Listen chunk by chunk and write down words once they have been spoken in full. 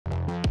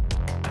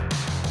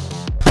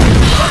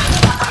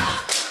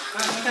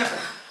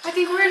happening? I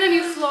think we're in a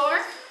new floor.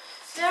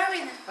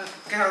 Darwin.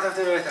 Get out of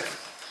the way.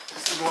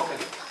 Keep walking.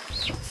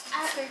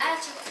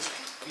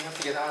 You have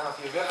to get out of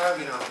here. Where are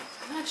we now?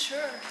 I'm not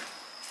sure.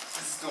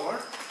 This door?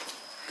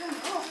 I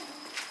don't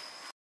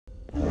know.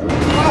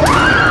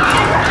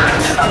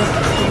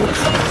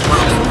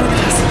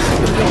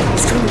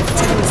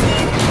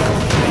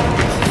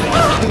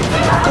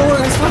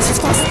 Oh, it's fast, it's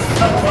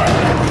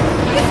fast.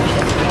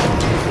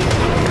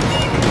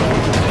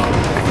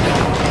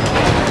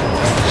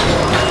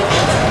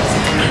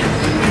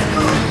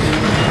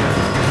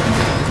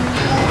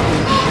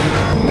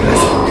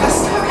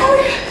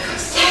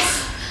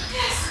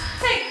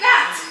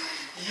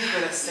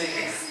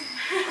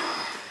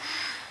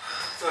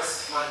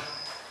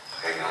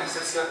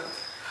 Let's go.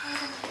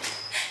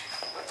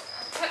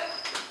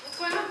 What's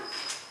going on?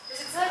 Is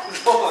it set?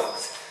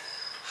 What?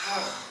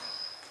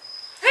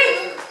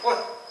 Hey! What?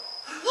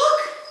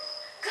 Look!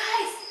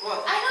 Guys!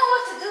 What? I know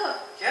what to do.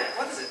 Yeah?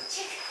 What is it?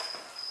 Check.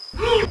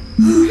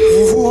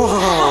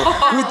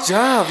 Wow! Good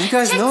job! You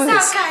guys know this.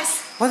 this. Check this out, guys.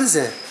 What is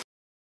it?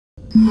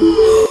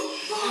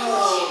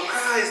 Oh,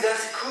 guys,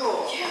 that's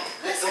cool. Yeah,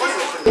 The door's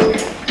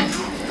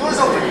open. Door's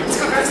open. Let's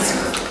go, guys. Let's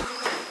go.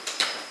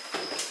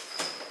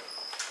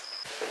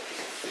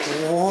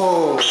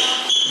 Whoa!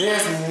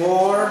 There's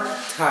more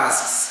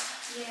tasks.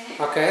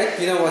 Yeah. Okay,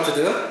 you know what to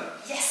do?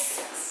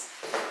 Yes.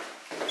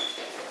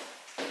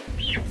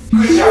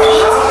 Good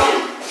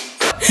job!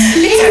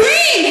 It's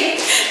green!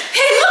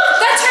 Hey, look!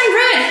 That turned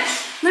red!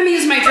 Let me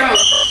use my drone.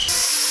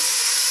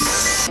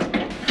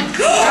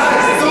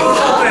 Guys, the door's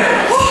open!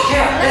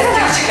 Yeah,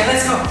 let's check it.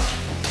 Let's go.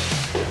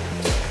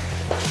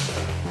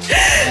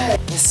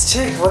 Let's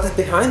check what is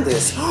behind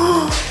this.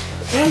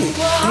 Hey,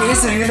 there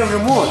is a little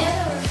remote.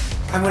 Yeah.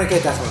 I'm gonna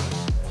get that one.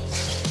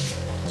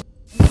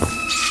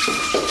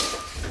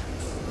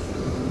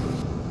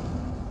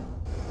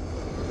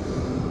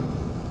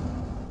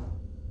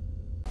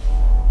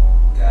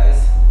 Guys.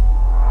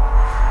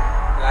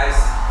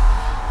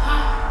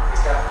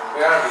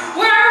 Where are we?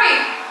 Where are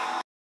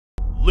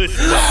we?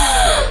 Listen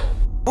up.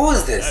 Who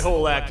is this? That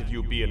whole act of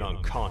you being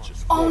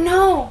unconscious. Oh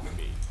no!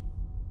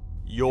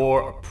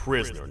 You're a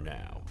prisoner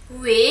now.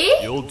 We?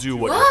 You'll do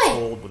what Why? you're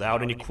told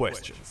without any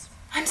questions.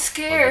 I'm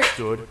scared.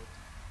 Understood?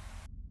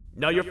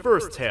 Now your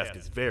first task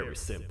is very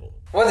simple.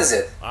 What is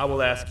it? I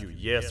will ask you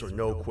yes or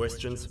no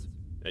questions,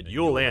 and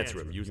you'll answer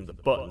them using the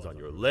buttons on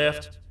your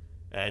left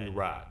and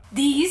right.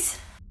 These?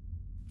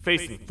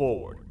 Facing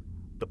forward,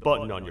 the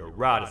button on your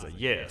right is a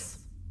yes,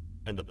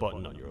 and the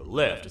button on your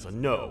left is a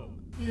no.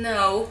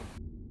 No.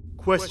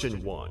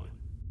 Question 1.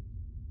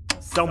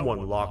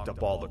 Someone locked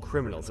up all the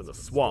criminals in the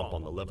swamp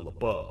on the level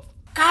above.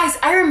 Guys,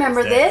 I remember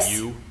Is that this.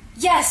 you?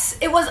 Yes,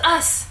 it was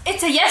us.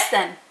 It's a yes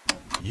then.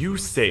 You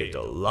saved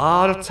a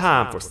lot of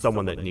time for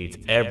someone that needs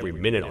every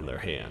minute on their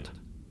hand.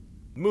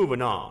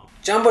 Moving on.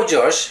 Jumbo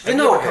Josh, we Have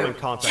you know ever come in him.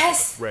 contact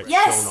Yes, with a threat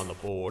yes. shown on the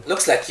board?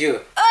 Looks like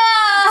you.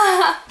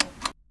 Ah!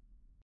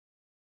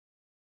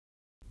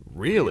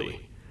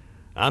 Really?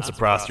 I'm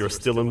surprised you're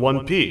still in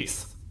one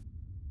piece.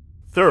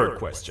 Third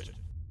question.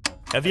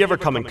 Have you ever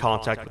come in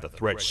contact with a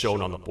threat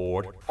shown on the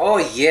board? Oh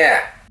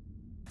yeah.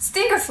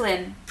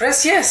 Stingerflynn.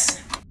 Press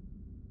yes.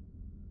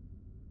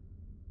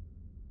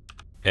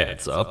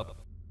 Heads up.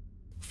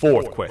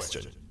 Fourth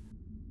question.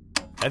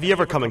 Have you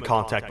ever come in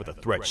contact with a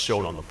threat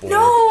shown on the board?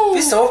 No!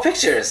 We saw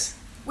pictures.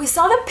 We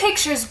saw the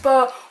pictures,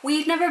 but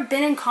we've never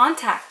been in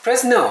contact.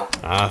 Press no.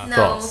 I No.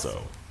 thought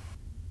so.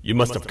 You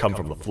must have come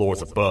from the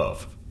floors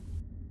above.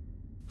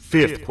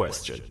 Fifth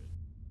question.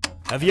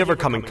 Have you ever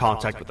come in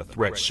contact with a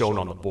threat shown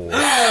on the board?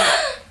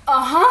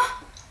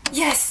 Uh-huh.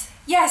 Yes,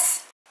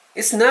 yes.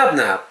 It's NAB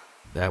NAB.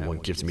 That one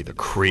gives me the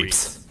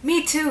creeps.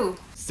 Me too.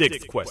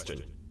 Sixth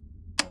question.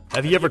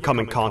 Have you ever come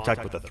in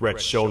contact with a threat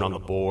shown on the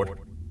board?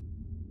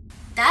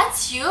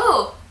 That's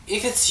you.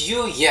 If it's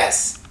you,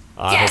 yes.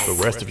 I Yes. hope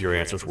the rest of your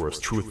answers were as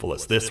truthful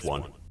as this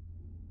one.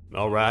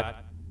 Alright,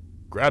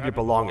 grab your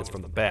belongings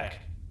from the back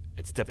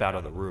and step out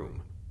of the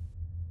room.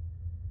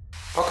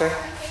 Okay.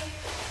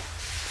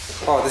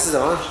 Oh, this is the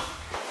one?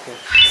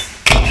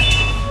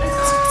 Okay.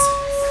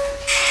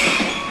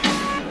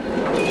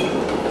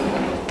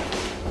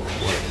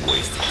 What a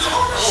waste of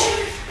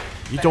time.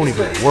 You don't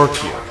even work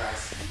here.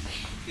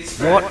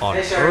 What on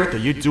earth are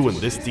you doing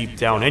this deep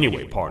down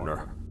anyway,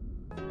 partner?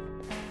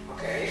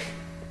 Okay.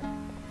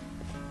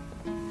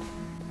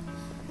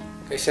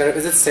 Okay, Sheriff,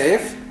 is it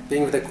safe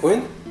being with the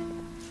queen?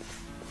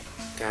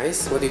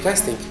 Guys, what do you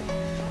guys think? I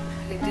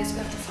think this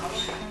got the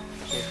follow.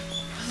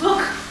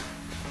 Look!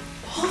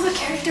 All the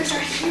characters are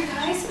here,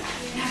 guys.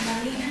 We have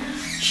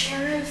baleena,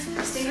 Sheriff,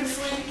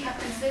 Stingerflynn,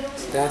 Captain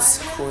Fiddles. That's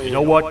cool. You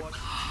know what?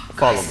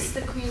 Follow This is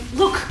me. the queen.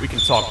 Look! We can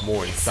talk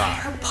more Inside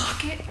inside. her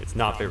pocket. It's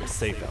not very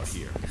safe out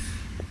here.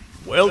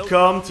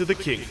 Welcome to the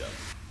kingdom.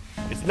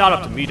 It's not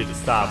up to me to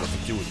decide what to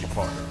do with your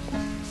partner.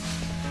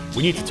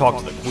 We need to talk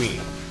to the queen.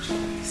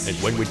 And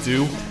when we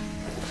do,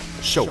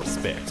 show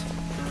respect.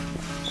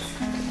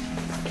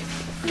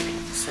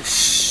 So,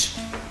 shh.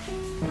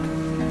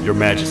 Your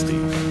Majesty,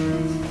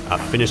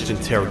 I've finished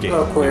interrogating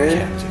Oh, your Queen.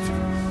 captive.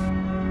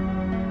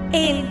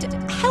 And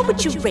how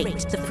would you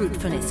rate the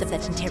fruitfulness of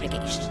that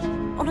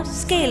interrogation? On a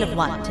scale of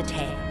 1 to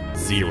 10.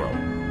 0.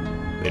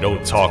 They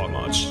don't talk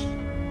much,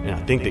 and I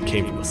think they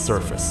came from the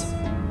surface.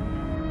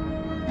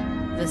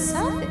 The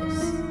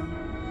surface?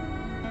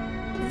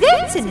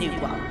 That's a new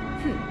one.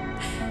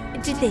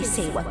 Did they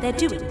say what they're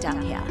doing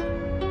down here?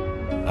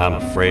 I'm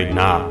afraid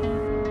not.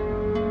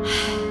 I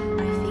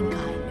think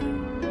I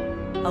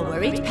know. A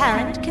worried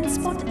parent can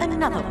spot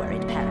another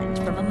worried parent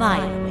from a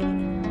mile away.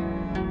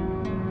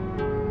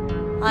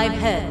 I've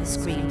heard the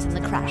screams in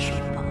the crash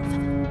room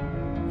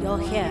above. You're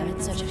here in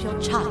search of your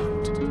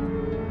child.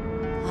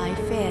 I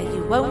fear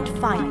you won't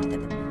find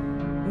them.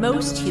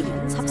 Most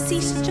humans have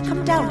ceased to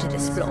come down to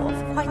this floor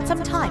for quite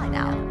some time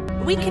now.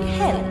 We can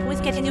help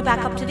with getting you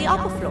back up to the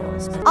upper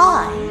floors.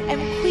 I am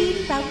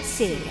Queen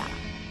Bouncelia,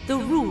 the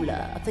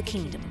ruler of the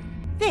kingdom.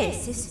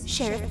 This is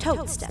Sheriff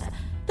Toadster,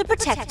 the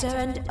protector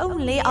and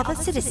only other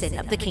citizen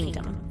of the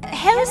kingdom.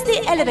 How's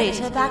the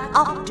elevator back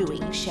up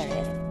doing,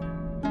 Sheriff?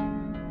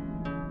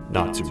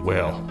 Not too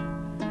well.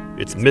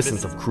 It's missing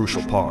some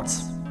crucial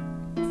parts.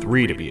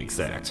 3 to be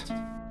exact.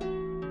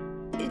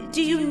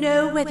 Do you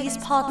know where these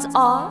parts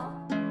are?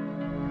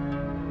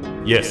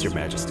 Yes, Your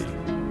Majesty.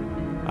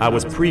 I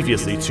was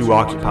previously too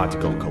occupied to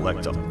go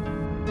collect them.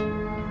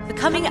 The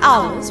coming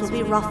hours will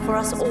be rough for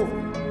us all.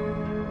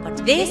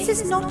 But this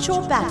is not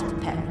your battle,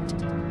 parent.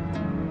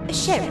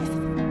 Sheriff,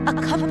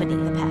 accompany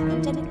the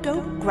parent and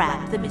go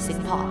grab the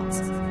missing parts.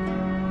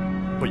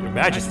 But Your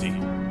Majesty,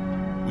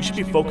 we should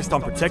be focused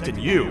on protecting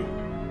you.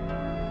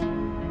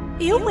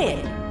 You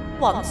will,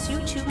 once you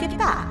two get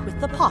back with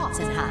the parts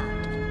in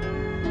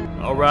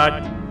hand. All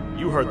right,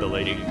 you heard the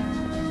lady.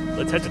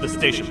 Let's head to the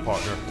station,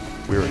 partner.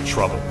 We're in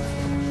trouble.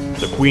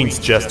 The Queen's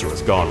jester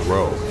has gone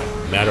rogue.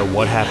 No matter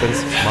what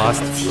happens,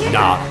 must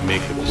not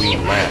make the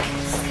Queen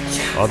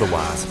laugh.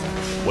 Otherwise,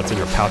 what's in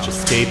her pouch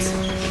escapes,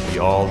 and we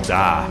all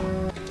die.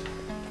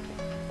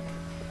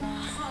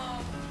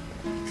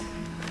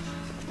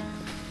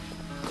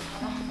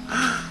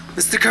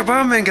 Mr.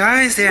 Kabob Man,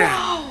 guys, there.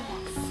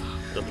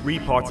 The 3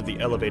 parts of the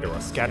elevator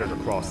are scattered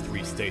across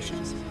 3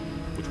 stations,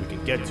 which we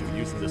can get to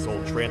using this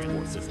old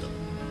transport system.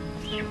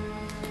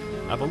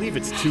 I believe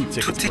it's 2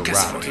 tickets, 2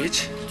 tickets per route. for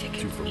each?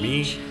 2 for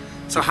me.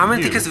 So how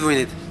many you, tickets do we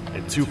need?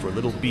 And 2 for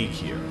little Beak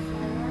here.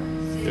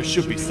 There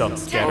should be some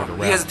scattered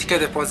around. Here's a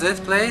ticket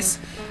deposit place,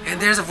 and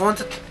there's a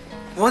wanted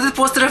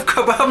poster of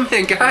Kabob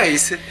Man,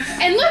 guys.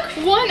 And look,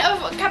 one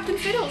of Captain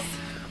Fiddles.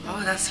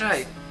 Oh, that's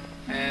right.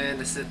 And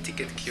this is a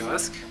ticket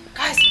kiosk.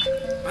 Guys,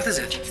 What is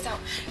it? check this out.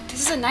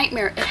 This is a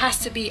nightmare. It has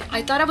to be.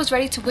 I thought I was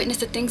ready to witness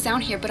the things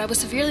down here, but I was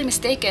severely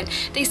mistaken.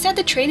 They said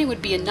the training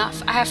would be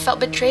enough. I have felt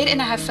betrayed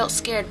and I have felt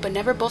scared, but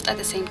never both at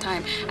the same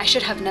time. I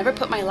should have never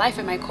put my life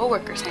in my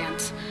co-workers'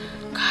 hands.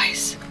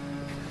 Guys.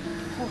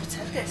 Oh, what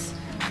said this?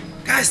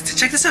 Guys,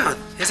 check this out.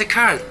 There's a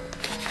card.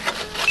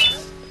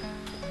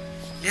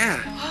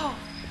 Yeah. Oh.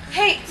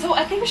 Hey, so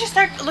I think we should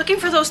start looking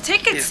for those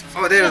tickets.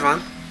 Oh, there's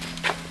one.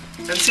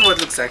 Let's see what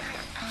it looks like.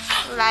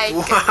 Like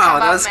Wow,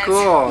 that's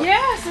cool.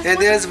 Yes. And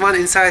there's one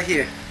inside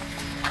here.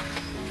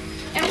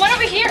 And one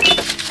over here.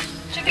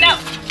 Check it out.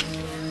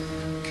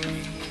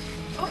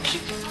 Oh,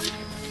 shoot.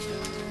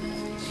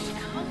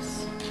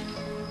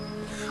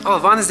 Oh,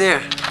 one is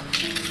there.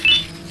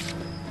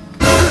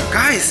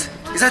 Guys,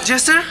 is that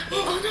Jester?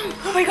 Oh no!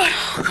 Oh my god!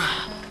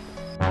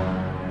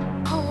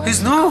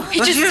 He's no,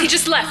 not here. He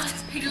just left.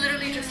 He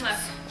literally just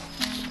left.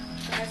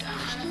 Guys, I don't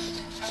know.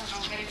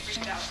 I'm getting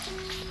freaked out.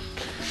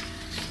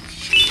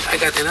 I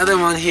got another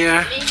one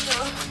here. Me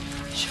too.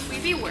 Should we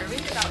be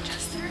worried about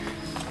Jester?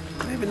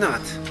 Maybe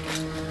not.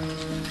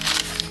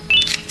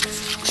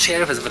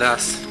 Sheriff is with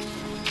us.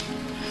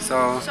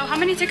 So So how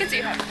many tickets do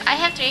you have? I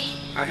have 3.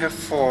 I have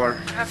 4.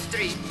 I have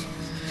 3.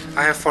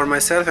 I have 4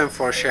 myself and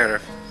 4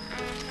 Sheriff.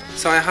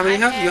 So how many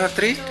you have? You have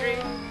 3? 3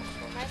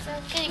 for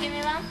myself. Can you give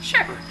me one?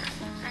 Sure.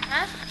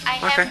 I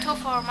have Okay. 2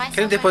 for myself.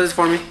 Can you deposit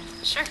for me?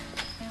 Sure.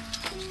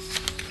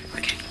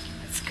 Okay.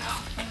 Let's go.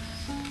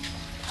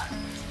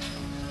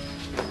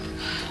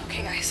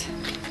 Okay, guys.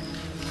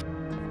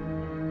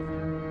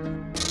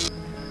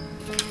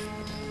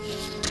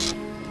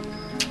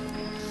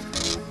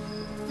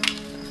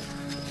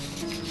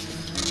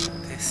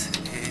 This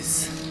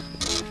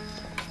is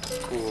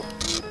cool.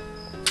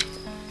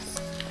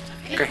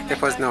 Okay,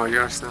 deposit now,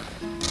 yours now.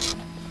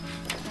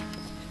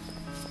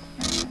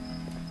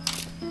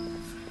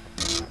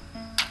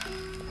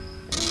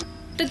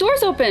 The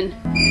door's open,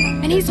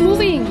 and he's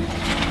moving.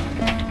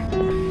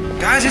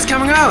 Guys, he's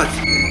coming out!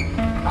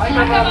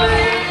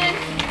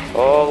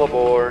 All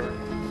aboard.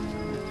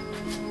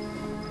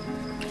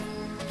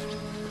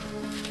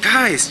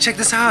 Guys, check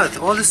this out!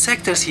 All the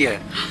sectors here.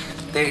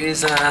 There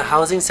is a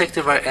housing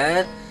sector we're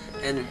at,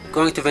 and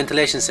going to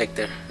ventilation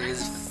sector. There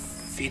is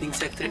feeding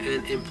sector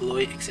and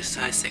employee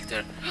exercise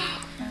sector.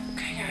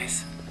 Okay,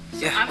 guys.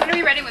 Yeah. I'm gonna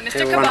be ready with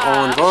Mr. Everyone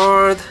on Kabob.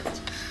 board.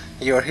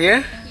 You're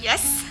here?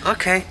 Yes.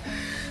 Okay.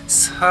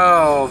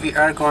 So we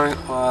are going.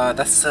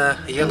 That's a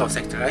yellow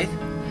sector, right?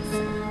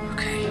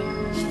 Okay.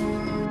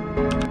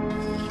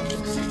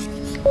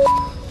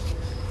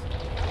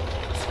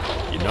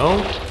 You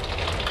know,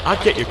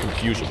 I get your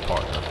confusion,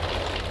 partner.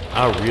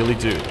 I really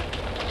do.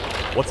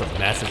 What's a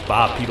massive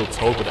bipedal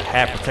toad with a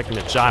hat protecting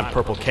a giant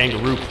purple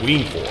kangaroo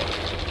queen for?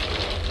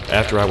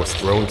 After I was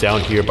thrown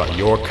down here by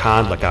your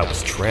kind like I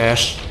was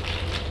trash,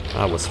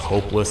 I was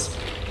hopeless,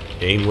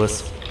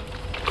 aimless,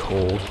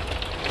 cold,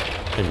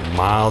 and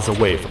miles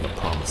away from the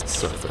promised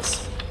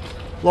surface.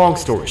 Long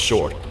story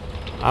short,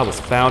 I was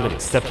found and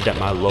accepted at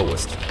my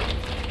lowest.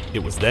 It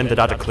was then that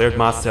I declared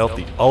myself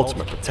the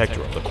ultimate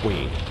protector of the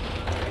Queen.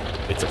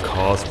 It's a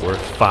cause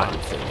worth fighting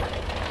for.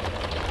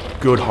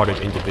 Good-hearted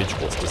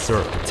individuals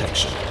deserve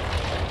protection.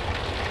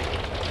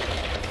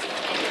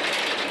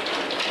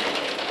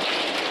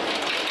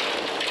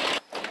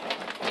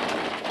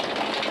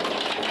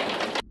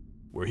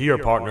 We're here,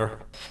 partner.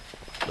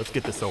 Let's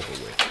get this over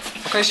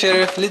with. Okay,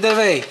 Sheriff, lead the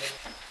way.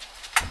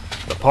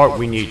 The part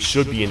we need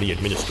should be in the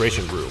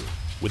administration room,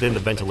 within the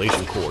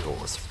ventilation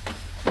corridors.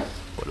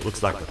 But it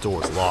looks like the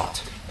door's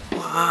locked.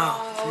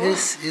 Wow,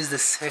 this is the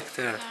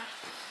sector.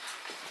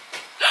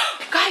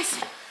 Guys,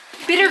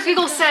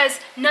 Bittergiggle says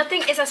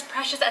nothing is as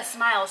precious as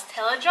smiles.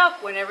 Tell a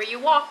joke whenever you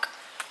walk.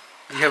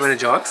 You have any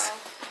jokes?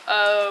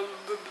 No.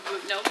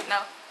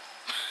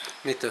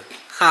 Me too.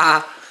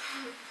 Haha.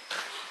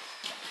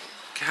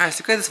 Guys,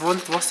 look at these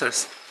monsters. What's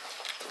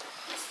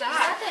Is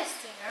that the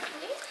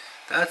stingerflynn?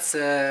 That's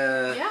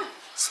Yeah.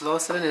 slow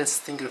seline and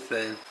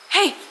stingerflynn.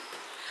 Hey,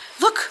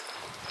 look.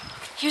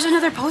 Here's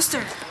another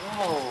poster.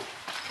 Oh.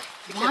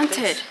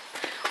 Wanted.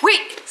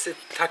 Wait. Is it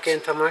Tamataki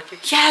and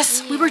Chamataki?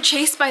 Yes, we were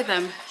chased by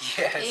them.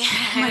 Yes.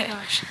 Oh my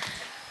gosh.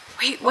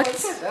 Wait, What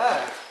what's is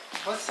that?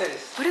 What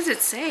says? what does it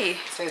say? It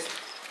says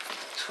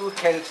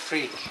two-headed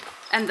freak.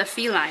 And the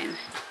feline.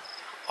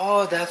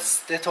 Oh,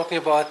 they're talking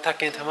about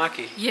Taki and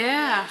Tamaki.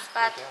 Yeah.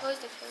 But who's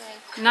the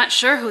feeling? Not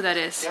sure who that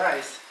is.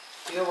 Guys,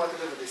 you know what to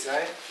do with this,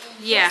 right?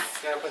 Yeah.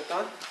 You gotta put it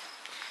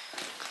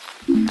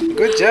on.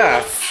 Good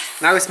job.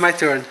 Now it's my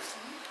turn.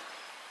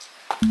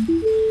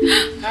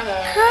 Hello.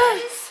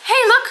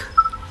 Hey, look.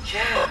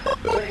 Yeah.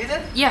 You wanna hit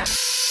it? Yeah.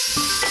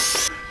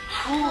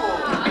 Cool.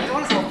 The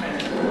door's open.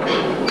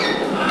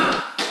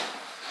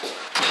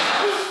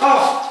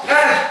 Oh,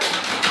 yeah.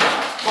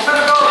 Open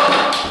the door.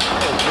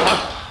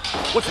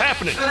 What's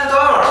happening? Open the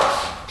door.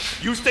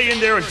 You stay in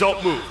there and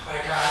don't move. Oh my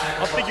God,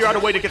 I'll figure out a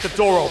way to get the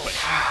door open.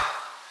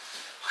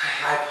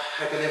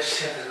 I believe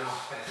Sheriff will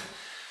open.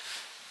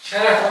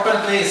 Sheriff,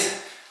 open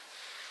please.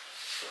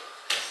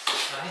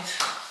 Right.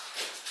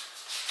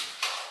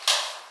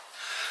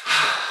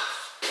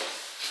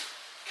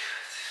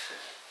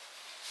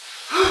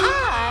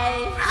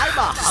 I'm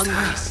a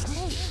hungry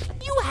snake.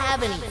 You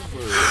have any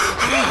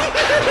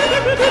food?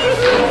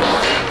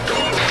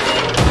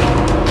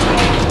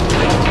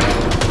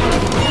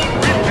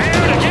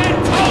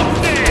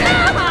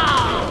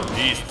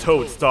 These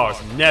toad stars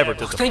never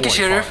disappoint, Thank you,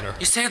 Sheriff. partner.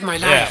 You saved my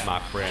life. Yeah, my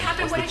friend.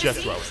 happened? Was What the did you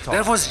jester see? I was talking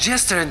There was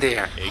Jester in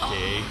there.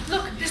 AKA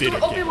Look, this door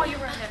Bittergiggle. opened while you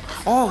were ahead.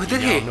 Oh,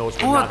 did he? now knows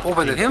we're Who not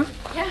opened it? Him?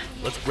 Yeah.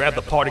 Let's grab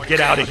the part and get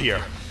out of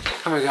here.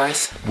 Come here,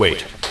 guys.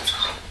 Wait.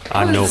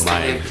 I What know is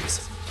my this?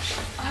 enemies.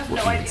 I have We're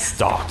no even idea.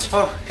 stalked.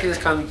 Oh, he's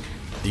coming.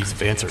 These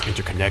vents are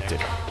interconnected.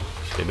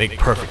 They make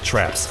perfect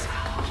traps.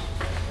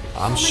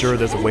 I'm sure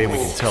there's a way we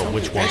can tell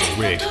which one's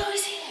rigged.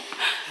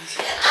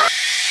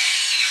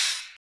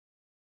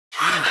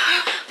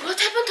 What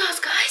happened to us,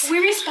 guys? We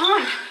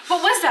respawned.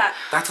 What was that?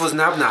 That was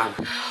NAB NAB.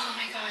 Oh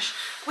my gosh.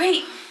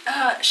 Wait,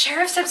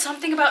 Sheriff said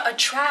something about a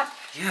trap.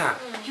 Yeah.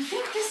 You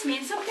think this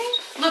means something?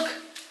 Look,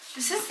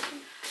 this is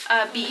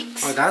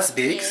beaks. Oh, that's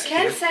big.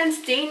 Can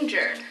sense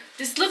danger.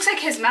 This looks like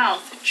his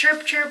mouth.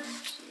 Chirp, chirp.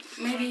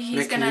 Maybe he's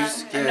Make gonna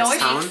music, yeah, annoy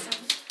sound. me.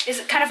 Is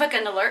it kind of like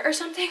an alert or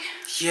something?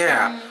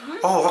 Yeah.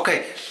 Oh, okay.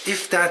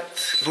 If that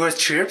word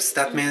chirps,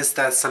 that means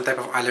that's some type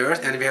of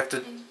alert, and we have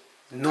to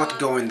not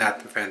go in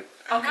that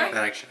Okay.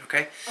 direction.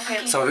 Okay.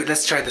 Okay. So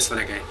let's try this one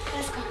again.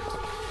 Let's go.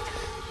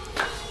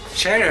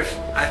 Sheriff,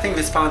 I think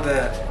we found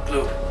the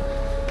clue.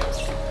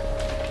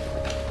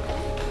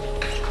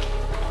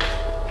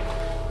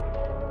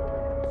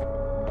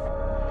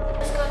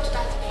 Let's go to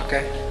that way.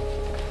 Okay.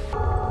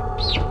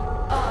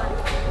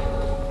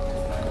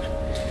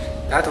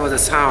 That was a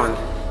sound.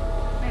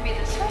 Maybe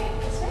this way?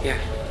 This way?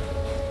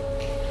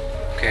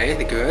 Yeah.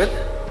 Okay, good.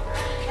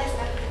 Let's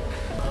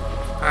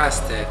go.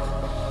 Past it.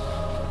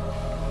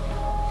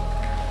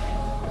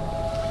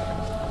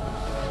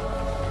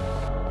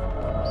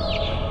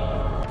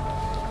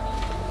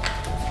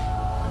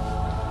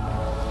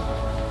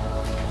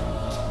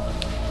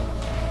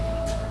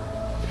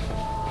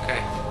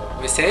 Okay.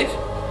 We safe?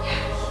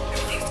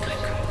 Everything's good.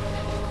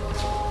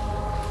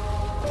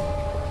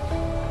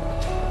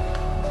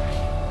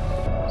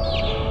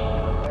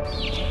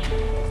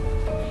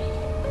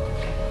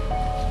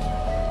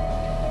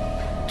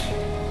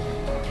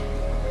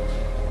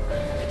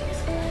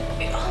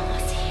 We're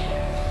almost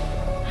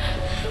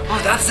here.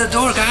 Oh, that's the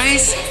door,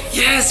 guys!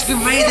 Yes, we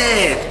made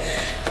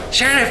it!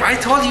 Sheriff, I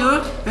told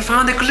you, we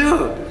found a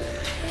clue!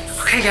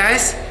 Okay,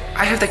 guys,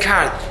 I have the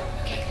card.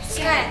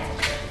 Good.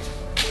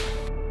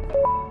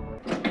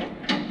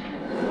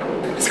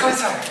 Let's go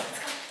inside.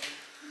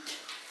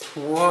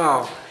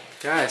 Wow,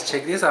 guys,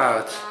 check this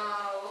out.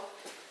 Wow.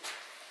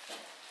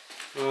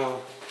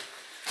 Oh.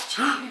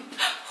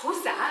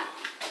 Who's that?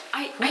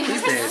 I've is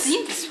never this?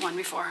 seen this one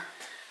before.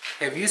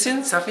 Have you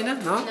seen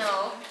Safina? No?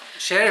 No.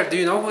 Sheriff, do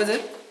you know who is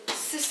it?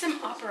 System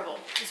operable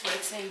is what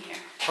it's saying here.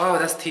 Oh,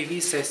 that's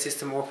TV says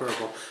system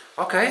operable.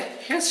 Okay,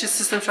 here's just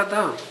system shut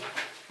down.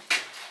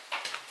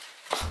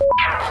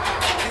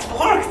 It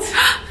worked!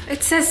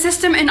 It says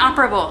system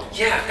inoperable.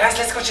 Yeah, guys,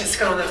 let's go check the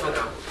scan on that one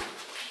now.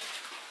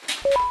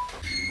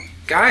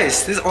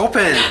 Guys, this is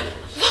open.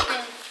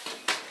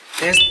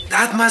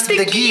 That must be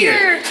the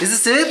gear. Is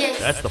this it? Yes.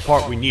 That's the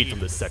part we need from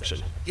this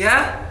section.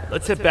 Yeah?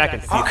 Let's head back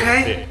and see if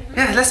Okay. they fit.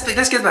 Yeah,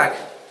 let's get back.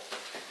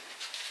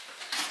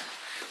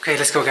 Okay,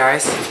 let's go,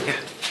 guys. Yeah.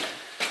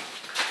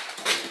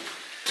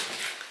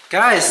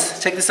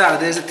 Guys, check this out.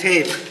 There's a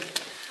tape.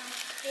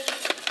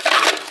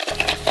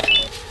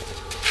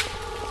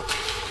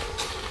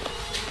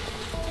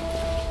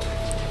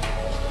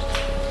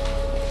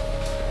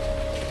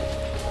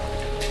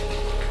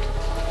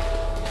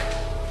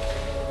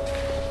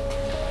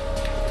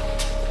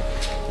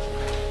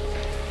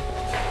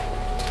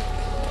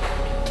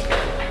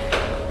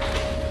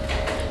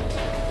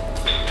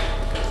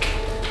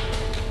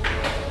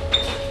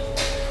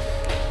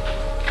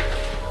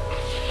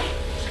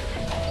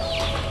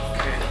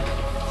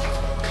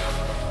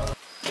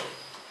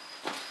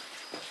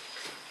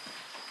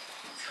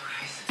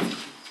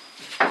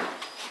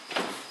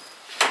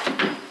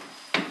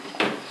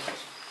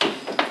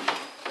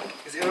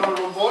 Is everyone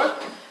on board?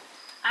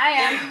 I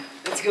am.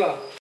 Let's go.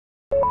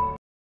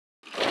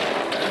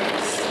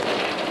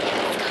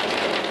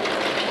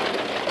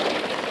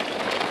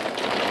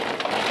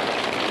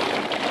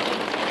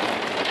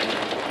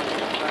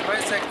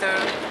 Bye-bye, sector.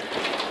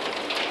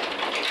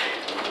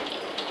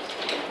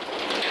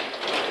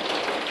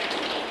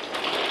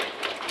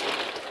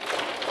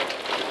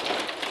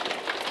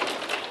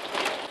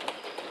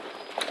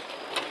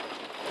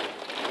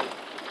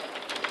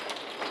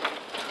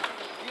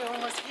 We're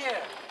almost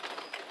here.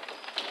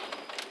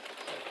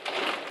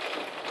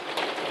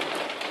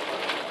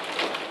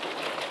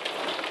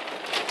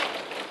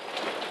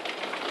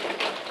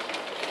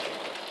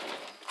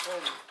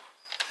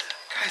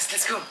 Guys,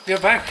 let's go. We're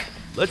back.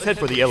 Let's head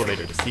for the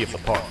elevator to see if the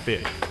part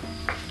fit.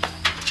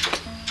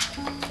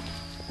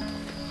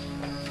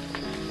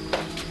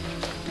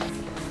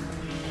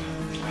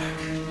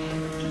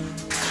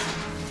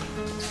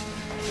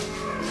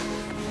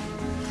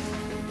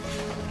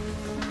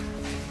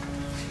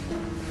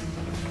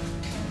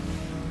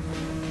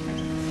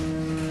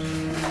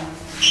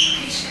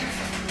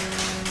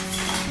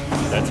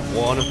 That's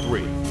one of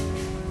three.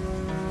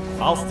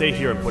 I'll stay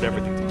here and put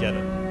everything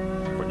together.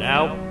 For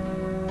now,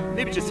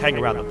 maybe just hang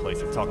around the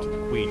place and talk to the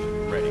queen when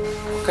you're ready.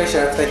 Okay,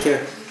 Sheriff, thank you.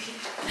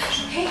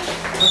 Hey,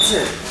 What's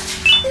it?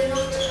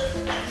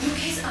 new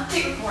case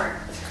update report.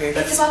 Okay, It's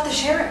that's... about the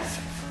sheriff.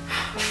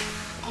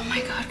 Oh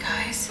my god,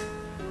 guys.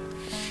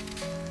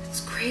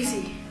 It's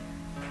crazy.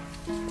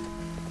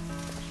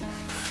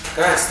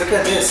 Guys, look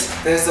at this.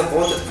 There's the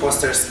wanted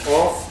posters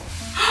of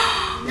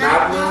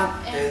NAB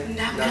NAB and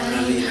NAB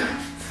baleena.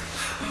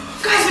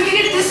 Guys, we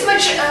can get this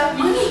much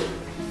money.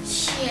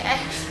 Yeah.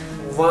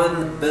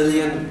 1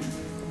 billion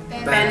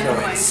Ban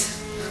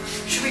banknotes.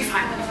 Should we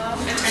find one of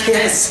them?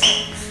 Yes.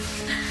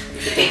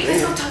 Hey,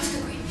 let's go talk to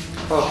the queen.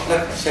 Oh,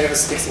 look, Sheriff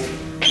is fixing it.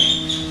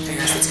 Okay,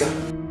 guys, let's go.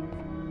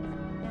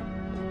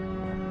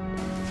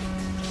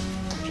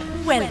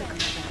 Welcome.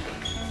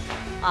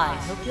 I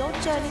hope your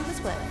journey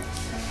was worth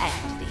it,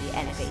 and the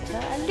elevator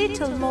a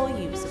little more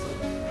usable.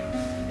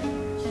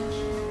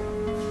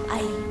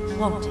 I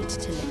wanted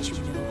to let you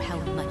know how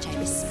much I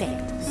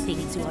respect the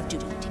things you are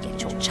doing to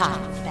get your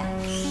child back.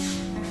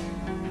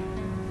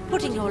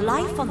 Putting your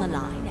life on the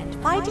line and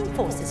fighting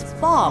forces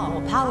far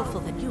more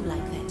powerful than you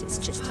like that is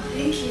just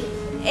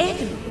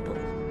admirable.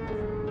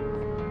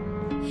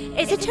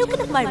 As a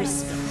token of my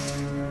respect,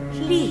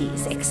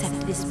 please accept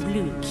this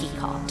blue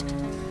keycard.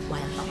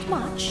 While not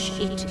much,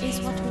 it is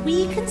what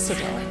we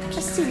consider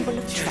a symbol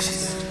of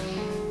trust.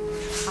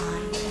 I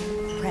am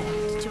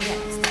proud to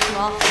announce that you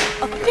are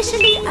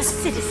officially a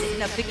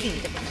citizen of the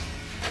kingdom.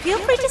 Feel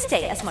free to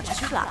stay as much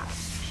as you like,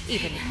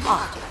 even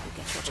after you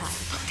get your child.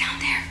 Look down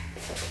there.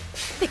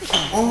 The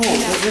king. Oh,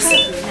 listen.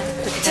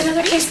 It's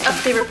another case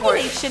update report.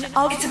 Of It's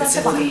about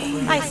the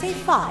queen. I say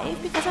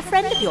 5 because a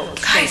friend of yours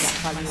Guys,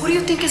 stayed up while who do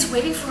you think is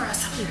waiting for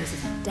us? he was in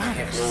I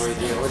have damage. no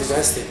idea. What do you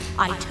guys think?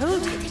 I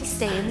told him to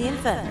stay in the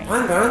infirmary.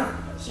 Ban Ban?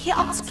 He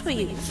asked for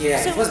you.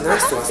 Yeah, it was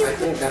nice to us. perhaps you I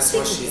think could that's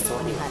what visit she him told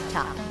when me. you had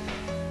time.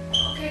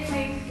 Okay,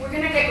 queen, we're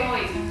gonna get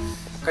going.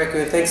 Okay,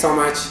 good. Thanks so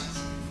much.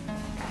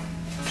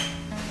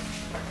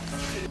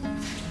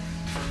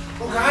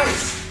 Oh,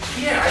 guys.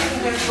 Here, I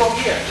think we have to go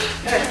here.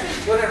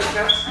 Hey, you want to have a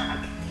chat?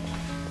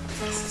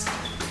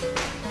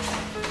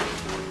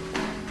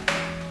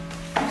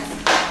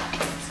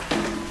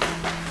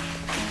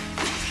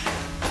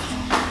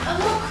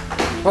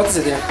 What is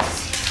it there?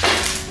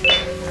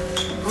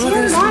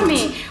 Dear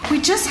mommy, we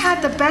just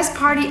had the best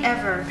party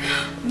ever.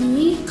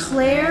 Me,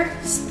 Claire,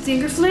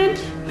 Stingerflynn,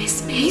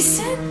 Miss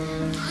Mason.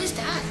 Who is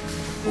that?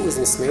 Who is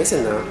Miss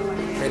Mason now?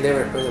 I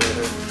never heard of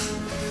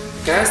her.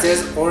 Guys,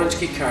 there's orange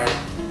key card.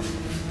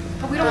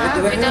 But we don't have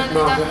Do it. We don't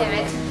have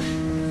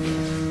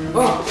it.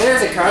 Oh,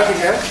 there's a card we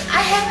have.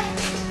 I have it.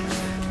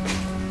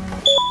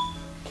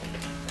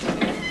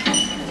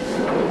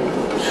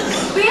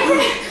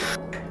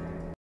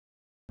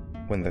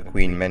 When the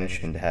Queen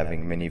mentioned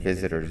having many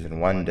visitors in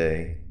one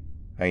day,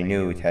 I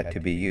knew it had to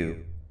be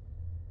you.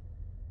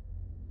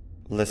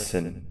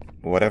 Listen,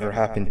 whatever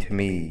happened to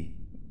me,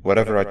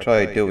 whatever I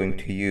tried doing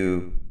to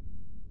you,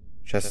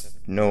 just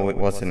know it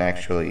wasn't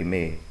actually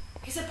me.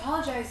 He's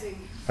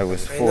apologizing. I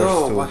was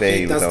forced to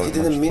obey without he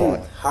didn't much mean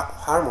thought.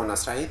 harm on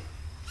us, right?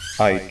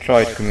 I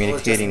tried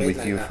communicating made with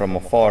like you that. from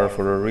afar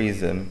for a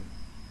reason.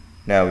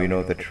 Now you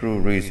know the true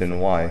reason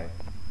why.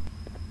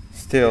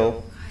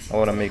 Still, I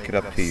want to make it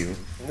up to you.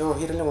 No,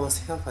 he really wants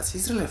to help us.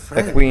 He's really a The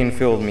friend. Queen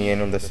filled me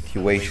in on the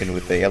situation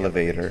with the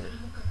elevator.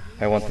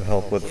 I want to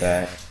help with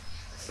that.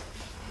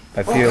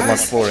 I feel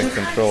much more in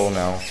control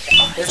now.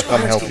 Let's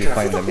Come help you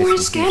find the missing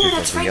scanner,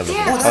 pieces that's of the right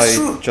there. elevator. Oh, that's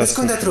true. I Let's just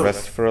go need that to route.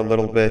 rest for a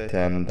little bit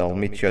and I'll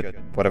meet you at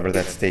whatever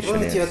that station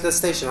We'll meet you at is. the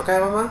station, okay,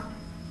 Mama?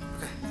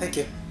 Okay, thank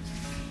you.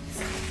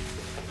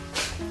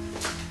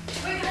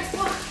 Wait, guys,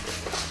 look.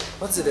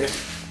 What's it there?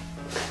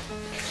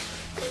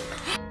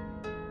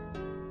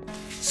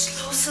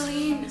 Slow,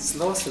 Seline.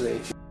 Slow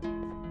sleep.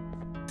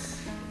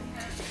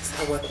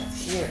 How about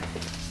here?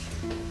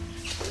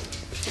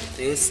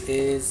 This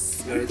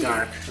is very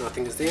dark.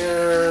 Nothing is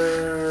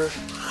there.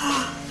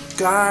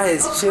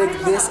 Guys, check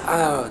this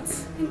out.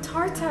 And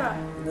Tarta.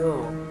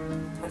 No,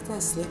 Tarta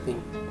is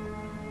sleeping.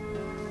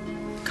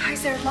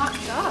 Guys, they're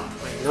locked up.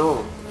 I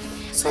know.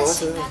 So Let's what?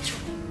 see that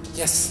room.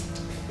 Yes.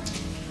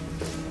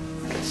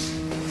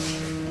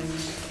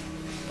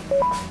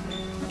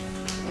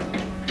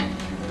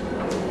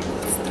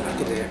 It's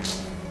dark in there.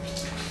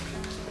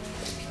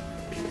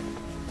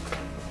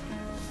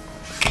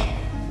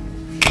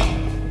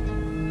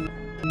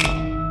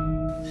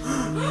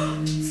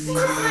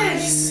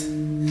 Guys,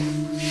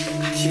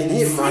 can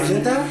you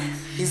imagine that?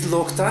 He's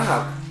locked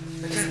up.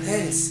 Look at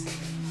this.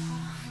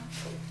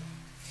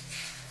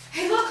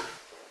 Hey, look.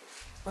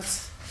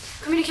 What's?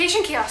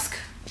 Communication kiosk.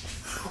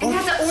 And it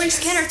has an orange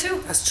scanner,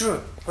 too. That's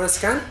true. Want to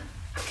scan?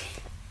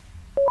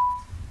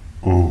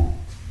 Oh,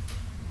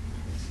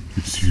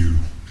 it's you.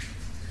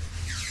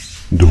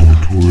 Don't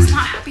He's worry.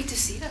 not happy to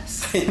see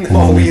us. I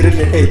know, he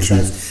really hates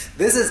us.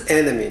 This is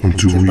enemy. I'm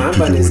too The weak Ban to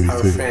Ban do is our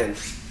anything. friend.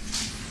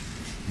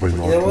 By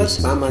not You know what?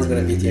 listening Ban Ban's to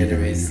gonna me beat you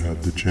immediately anyways. when you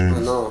had the I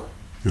chance, know.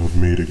 you have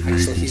made a great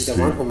Actually, he's the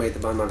one mistake. who made the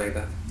Ban Ban like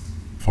that.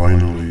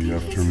 Finally,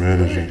 after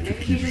managing to Maybe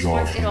he keep just Josh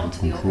wants it all under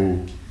to be control,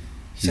 you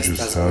Just just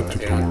doesn't had want to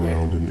to come be out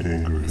around and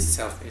anger him. He's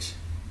selfish.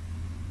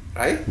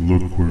 Right?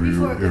 Look where For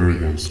your a good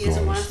reason. arrogance He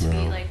doesn't got want us us to be,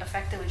 now. like,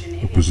 affected with A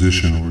Janavian.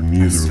 position where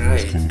neither That's of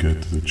us right. can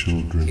get to the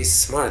children. He's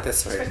smart,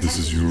 that's right. This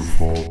is your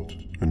fault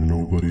and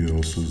nobody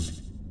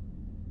else's.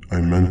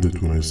 I meant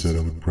it when I said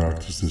I would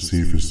practice the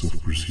safest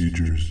of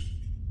procedures.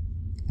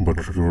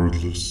 But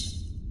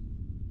regardless,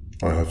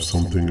 I have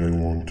something I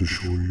want to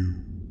show you.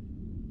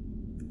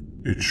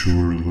 It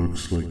sure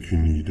looks like you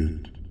need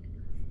it.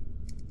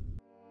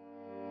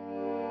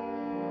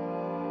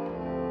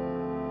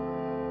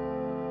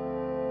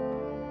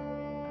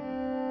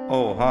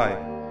 Oh, hi.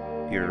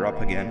 You're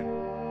up again.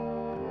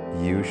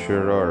 You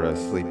sure are a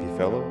sleepy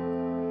fellow.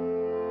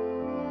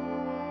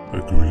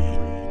 Agreed.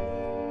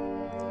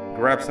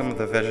 Grab some of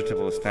the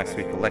vegetable snacks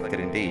we collected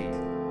indeed.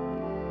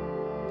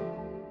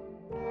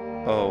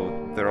 Oh,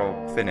 they're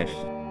all finished.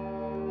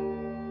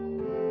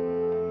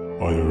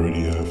 I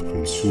already have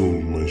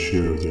consumed my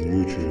share of the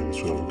nutrients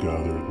I've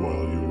gathered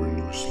while you were in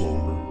your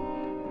slumber.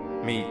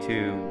 Me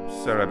too.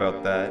 Sorry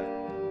about that.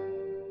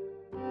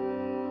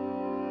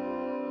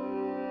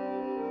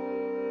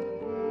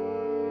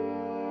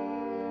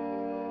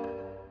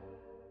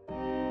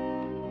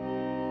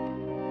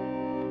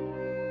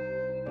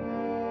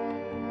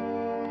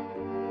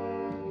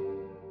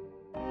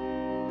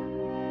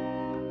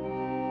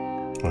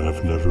 I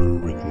have never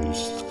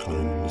witnessed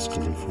kindness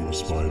coming from a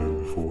spider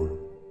before.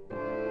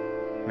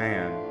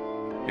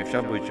 Man, if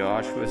Shabu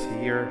Josh was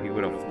here, he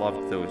would have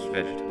loved those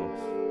vegetables.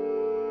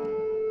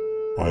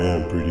 I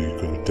am pretty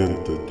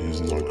content that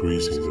he's not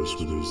gracing us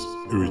with his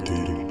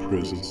irritating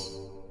presence.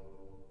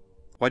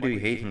 Why do you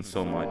hate him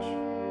so much?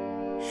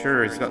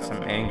 Sure, he's got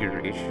some anger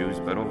issues,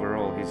 but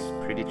overall he's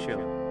pretty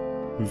chill.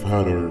 We've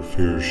had our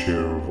fair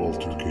share of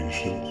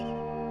altercations.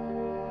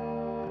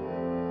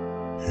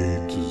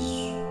 Hate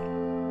is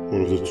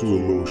one of the two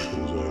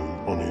emotions I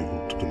am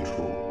unable to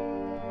control.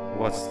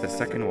 What's the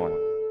second one?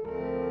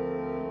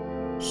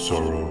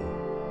 Sorrow.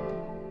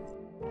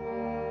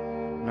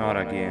 Not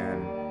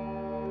again.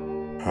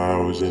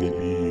 How is any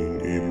being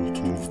able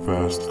to move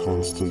past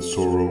constant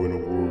sorrow in a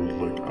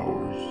world like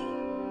ours?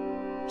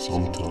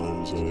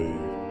 Sometimes I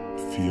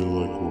feel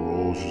like we're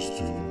all just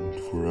doomed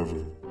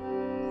forever.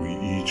 We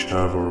each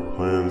have our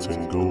plans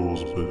and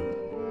goals, but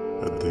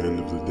at the end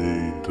of the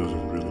day, it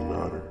doesn't really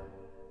matter.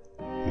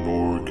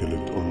 Nor can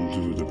it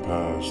undo the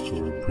past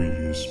or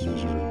previous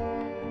misery.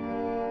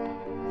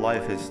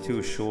 Life is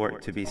too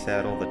short to be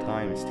sad all the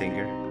time,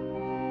 Stinger.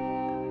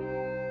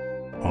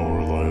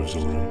 Our lives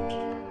aren't.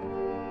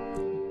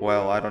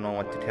 Well, I don't know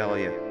what to tell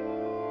you.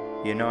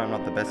 You know I'm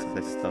not the best at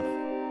this stuff.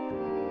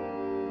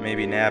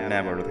 Maybe Nab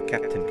Nab or the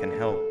captain can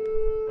help.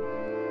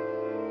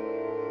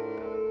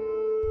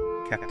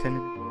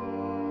 Captain?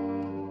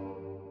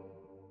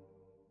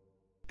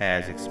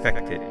 As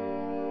expected.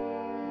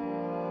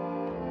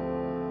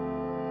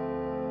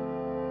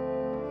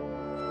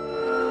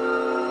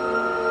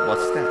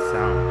 What's that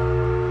sound?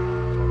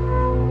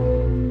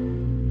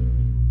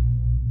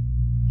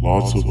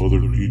 Lots of other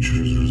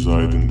creatures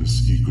reside in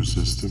this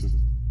ecosystem.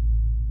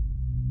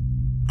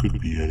 Could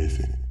be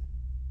anything.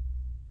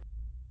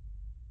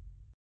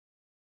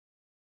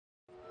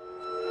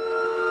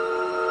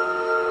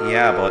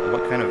 Yeah, but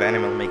what kind of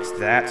animal makes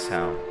that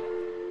sound?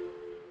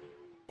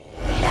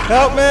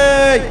 Help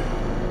me!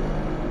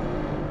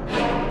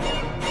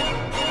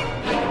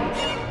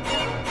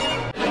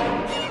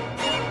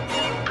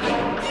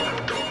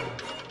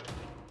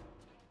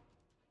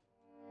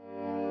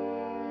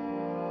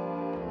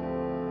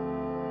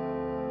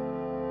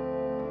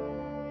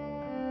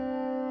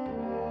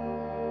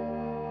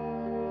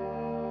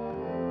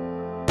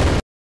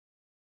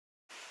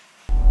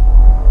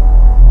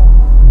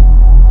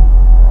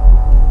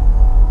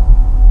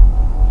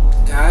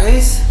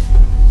 Guys?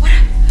 What?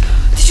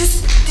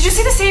 Did you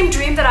see the same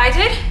dream that I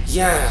did?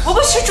 Yeah. What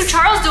was Choo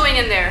Charles doing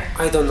in there?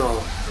 I don't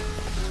know.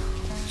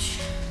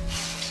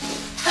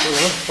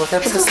 Hello? What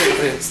happened to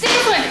Stingerflynn?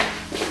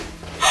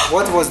 Stingerflynn!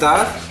 What was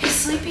that? He's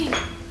sleeping.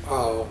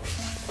 Oh.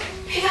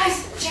 Hey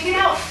guys, check it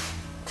out.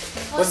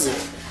 What is it?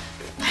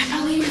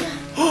 Bambalina.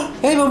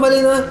 Hey,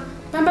 Bambalina!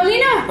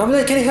 Bambalina!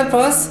 Bambalina, can you help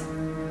us?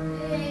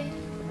 Hey.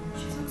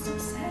 She looks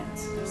upset.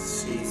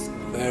 She's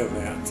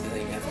very upset, I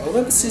guess. Oh,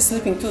 maybe she's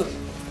sleeping too.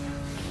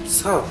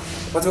 So,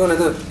 what are we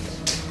gonna do?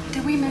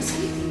 Did we miss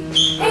anything?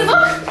 Hey,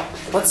 look!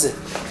 What's it?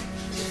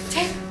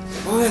 Tape.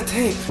 Oh, yeah,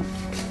 tape.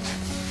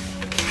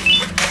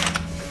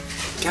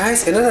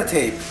 Guys, another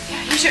tape.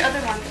 Yeah, here's your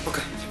other one.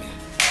 Okay.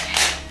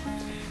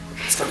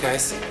 Let's go,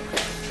 guys.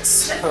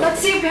 Let's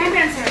see if Ban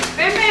Ban's here.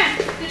 Ban Ban,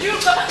 did you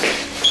go?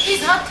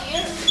 He's not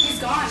here. He's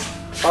gone.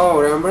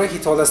 Oh, remember he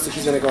told us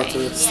he's gonna go to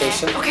the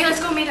station? Okay, let's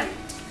go meet him.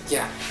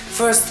 Yeah.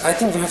 First, I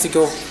think we have to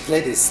go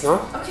play this,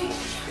 no? Okay.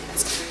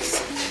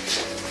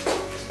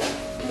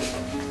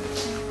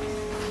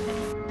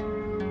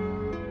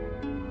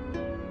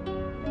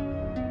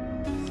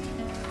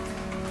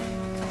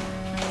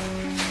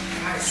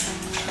 Guys,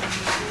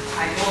 I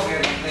know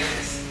we're gonna play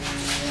this.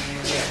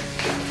 Yeah.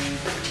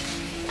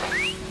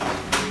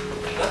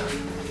 Look,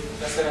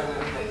 that's what I'm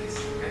gonna play this,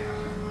 okay?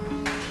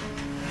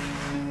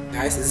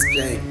 Guys, this is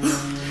playing.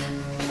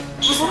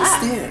 What's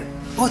there?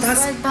 Oh,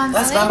 that's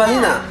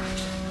Bambalina.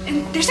 And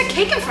there's a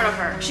cake in front of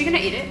her. Is she gonna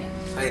eat it?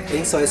 I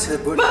think so. It's her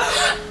birthday.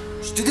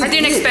 I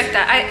didn't expect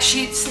that.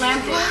 She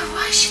slammed it.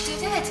 Why she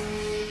did it?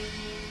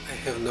 I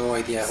have no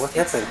idea. What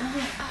happened?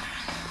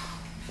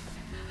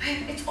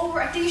 It's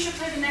over. I think you should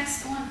play the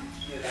next one.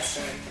 Yeah, that's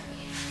right.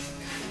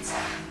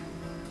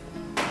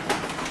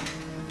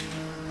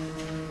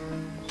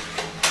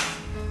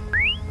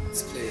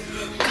 Let's play it.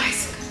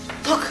 Guys,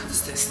 look.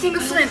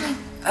 Stingerflynn.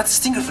 That's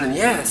Stingerflynn,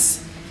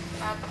 yes.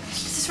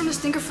 This is from the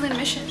Stingerflynn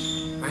mission.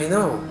 I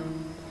know.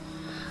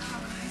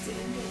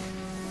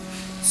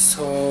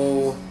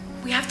 So...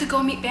 We have to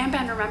go meet Ban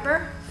Ban,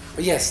 remember?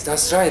 Yes,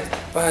 that's right.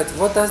 But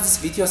what does this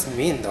videos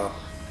mean, though?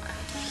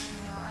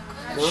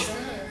 No?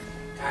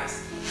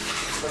 Guys,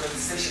 let's go to the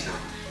station now.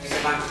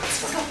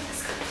 Let's go.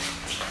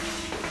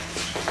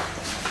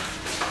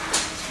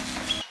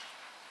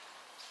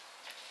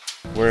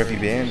 Where have you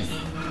been?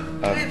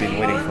 I've been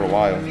waiting for a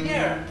while.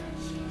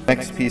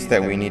 Next piece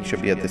that we need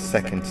should be at the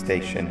second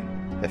station,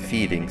 the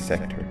feeding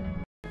sector.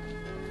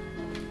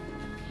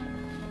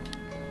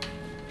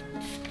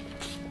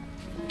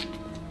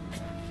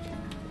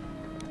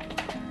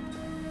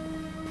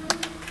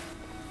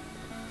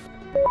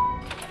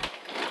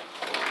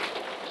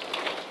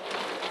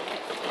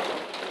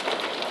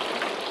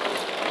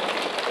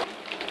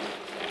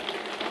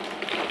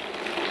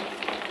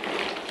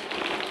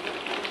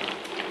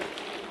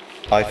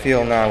 I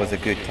feel now is a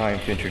good time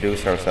to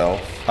introduce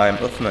ourselves. I am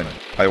Uthman.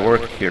 I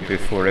worked here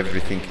before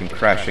everything came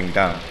crashing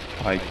down.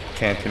 I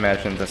can't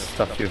imagine the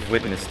stuff you've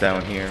witnessed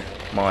down here.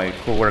 My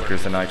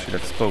co-workers and I should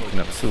have spoken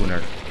up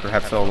sooner.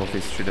 Perhaps all of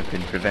this should have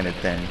been prevented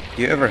then.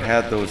 You ever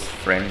had those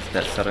friends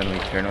that suddenly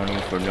turn on you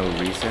for no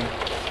reason?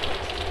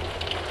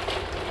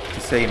 To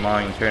say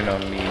mine turned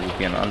on me would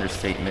be an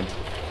understatement.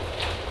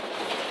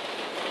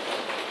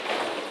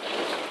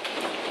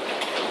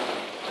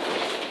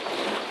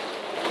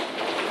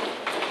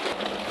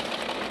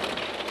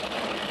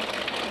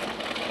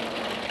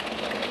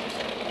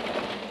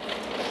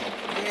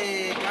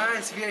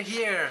 We are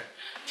here.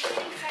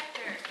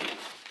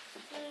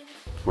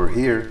 We're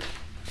here.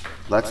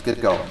 Let's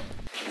get going.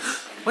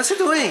 What's he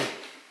doing?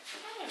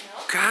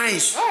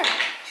 Guys,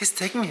 he's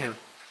taking him.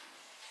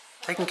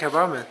 Taking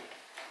kabob, man.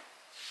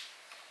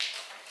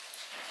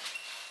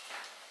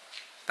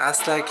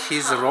 That's like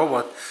he's a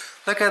robot.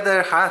 Look at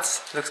their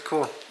hats. Looks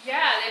cool.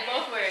 Yeah, they're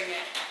both wearing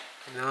it.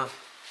 I know.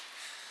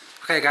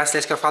 Okay, guys,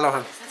 let's go follow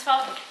him. Let's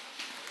follow him.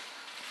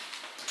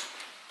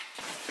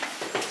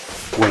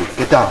 Wait,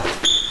 get down.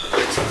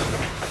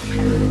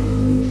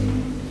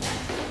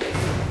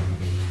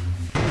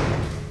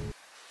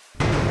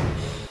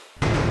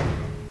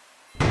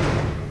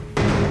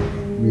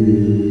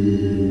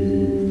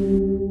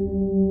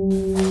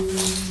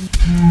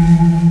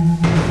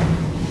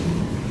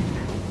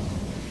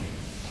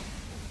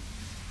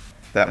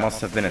 That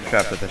must have been a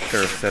trap that the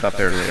sheriff set up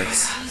earlier.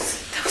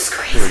 That was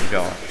crazy. Poor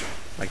Josh.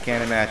 I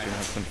can't imagine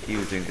how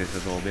confusing this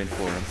has all been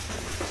for him.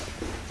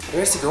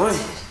 Where's he going?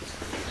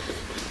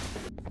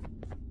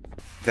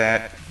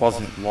 That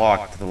wasn't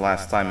locked the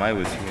last time I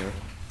was here.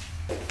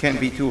 Can't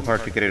be too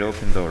hard to get it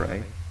open though,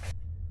 right?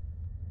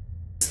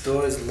 This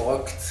door is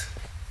locked.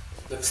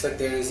 Looks like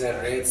there is a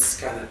red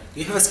scanner. Do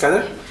you have a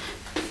scanner?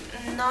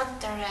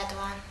 Not the red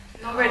one.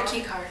 No red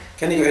key card.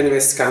 Can you anyway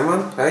scan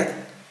one, right?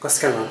 Go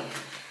scan one.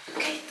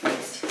 Okay,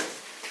 please.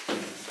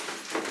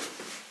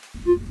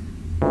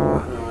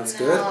 No, it's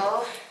good.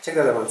 No. Check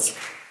the other ones.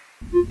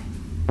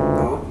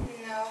 No.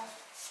 No.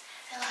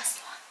 The last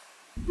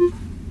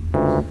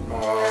one.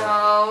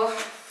 Oh,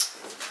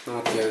 No.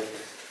 not good.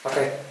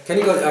 Okay, can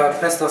you go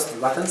press those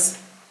buttons?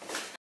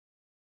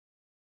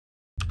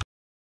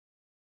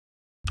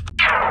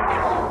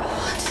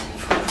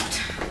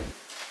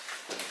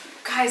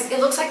 Guys, it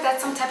looks like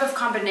that's some type of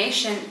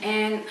combination,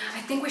 and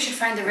I think we should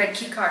find the red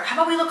key card. How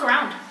about we look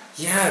around?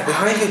 Yeah,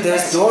 behind you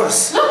there's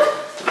doors. Look!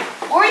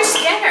 Orange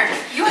scanner.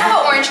 You have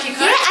an orange key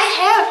card? Yeah, I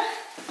have.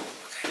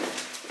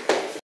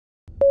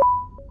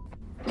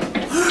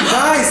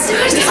 Guys,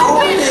 it's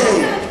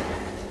opening!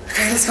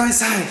 Okay, let's go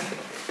inside.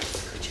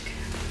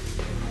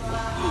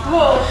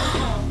 Whoa.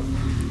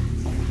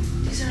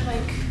 These are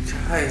like...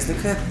 Guys,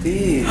 look at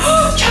these.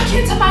 Chucky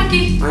and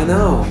Tamataki. I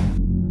know.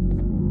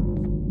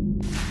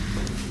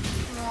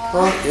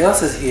 What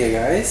else is here,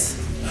 guys?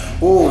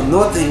 Oh,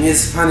 nothing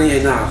is funny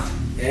enough.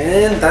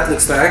 And that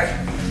looks like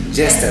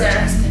Jester.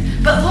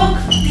 But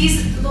look,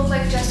 these look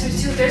like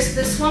jesters too. There's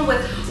this one with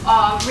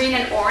green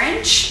and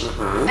orange.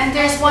 And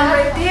there's one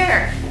right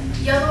there.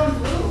 Yellow and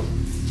blue.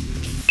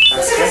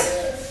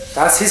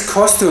 That's his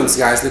costumes,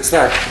 guys, looks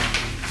like.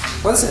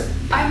 What is it?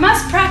 I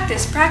must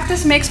practice.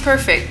 Practice makes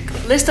perfect.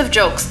 List of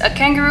jokes. A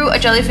kangaroo, a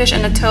jellyfish,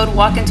 and a toad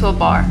walk into a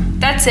bar.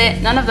 That's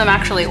it. None of them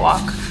actually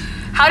walk.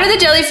 How did the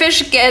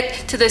jellyfish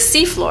get to the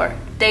seafloor?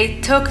 They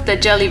took the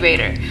jelly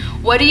raider.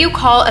 What do you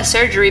call a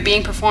surgery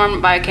being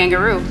performed by a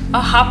kangaroo? A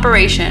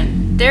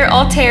operation. They're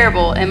all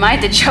terrible. Am I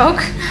the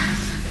joke?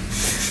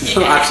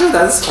 No, actually,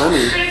 that's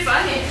funny. Pretty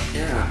funny.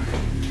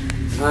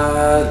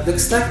 Yeah.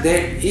 Looks like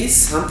there is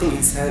something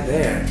inside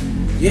there.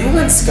 You have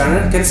a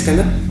scanner? Can you scan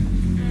it?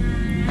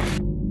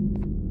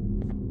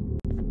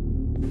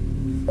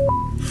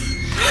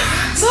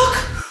 Look!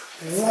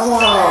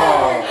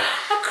 Wow!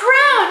 A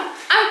crown!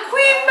 I'm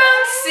Queen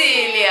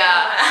bouncelia,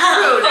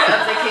 ruler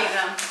of the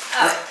kingdom.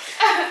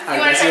 I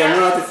guess you're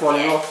not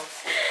falling off.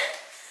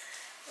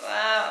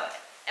 Wow.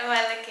 Am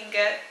I looking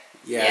good?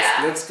 Yes,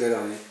 Yeah. looks good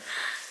on it.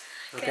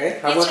 Okay,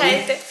 how You about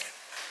tried me? it.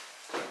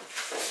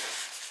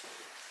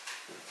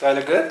 Do I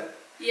look good?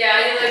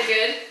 Yeah, you look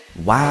good.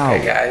 Wow.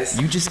 Okay, guys.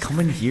 You just come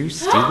in here,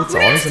 steal what's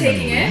We're ours, and then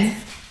taking it. leave?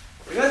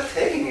 We're not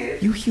taking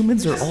it. You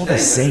humans are all the You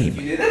same.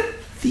 did it?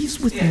 Thieves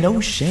with no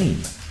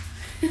shame.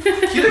 You It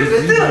look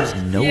good leaves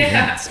too. no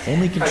hints,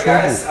 only control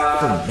guys,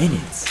 for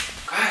minutes.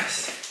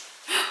 Guys,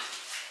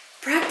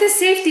 Practice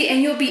safety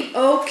and you'll be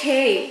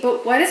okay.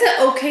 But why does it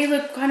okay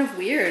look kind of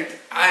weird?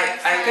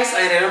 I guess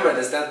I remember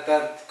this.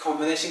 That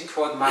combination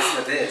code must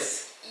be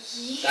this.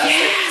 That's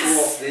like two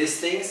of these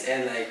things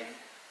and like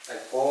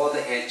all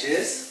the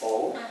edges,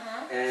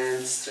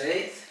 and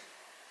straight.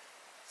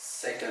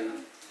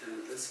 Second,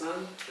 and this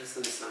one, this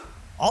and this one.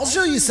 I'll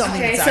show you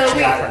something Okay, that's so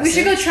actually we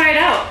should go try it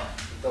out.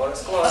 Door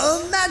is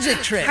closed. a magic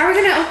trick. How are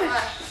we gonna open?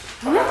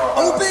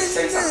 Open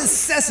Say something.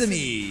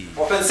 sesame.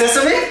 Open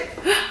sesame?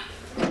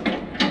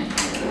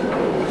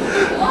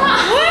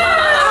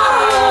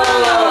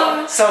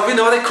 So we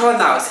know the code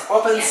now. It's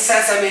open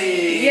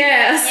sesame.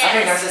 Yes.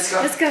 Okay, guys, let's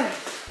go. Let's go.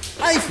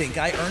 I think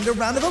I earned a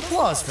round of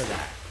applause for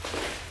that.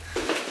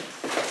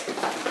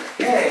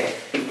 Okay.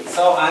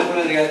 So I'm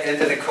gonna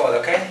enter the code,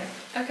 okay?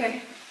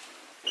 Okay.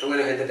 I'm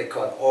gonna enter the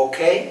code.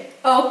 Okay.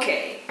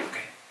 Okay.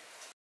 Okay.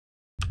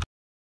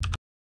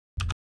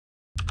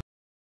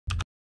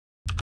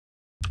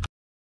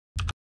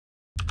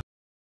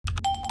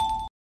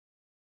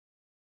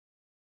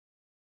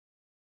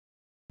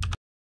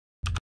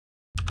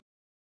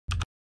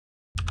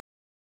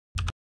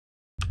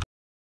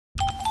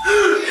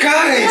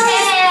 Guys,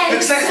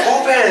 looks like it's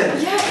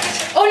open. Yeah.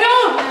 Oh no!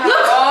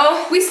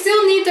 Look! We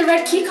still need the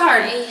red key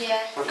card. Yeah.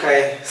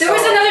 Okay. There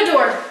was another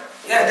door.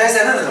 Yeah, there's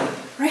another one.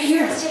 Right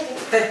here.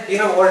 Hey, you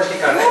have orange key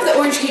card. I have the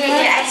orange key card.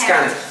 Yeah, I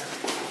Scan have.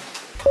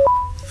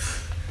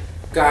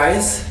 it.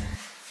 Guys,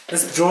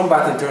 this drone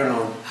button turn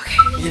on.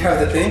 Okay. You have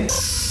the thing?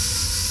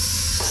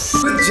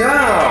 Good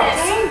job!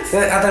 Thanks.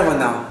 The other one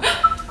now.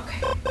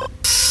 Okay.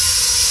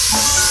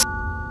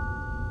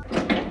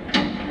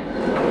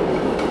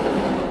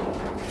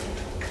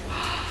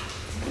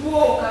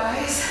 Whoa,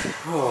 guys.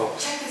 Oh.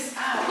 Check this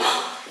out.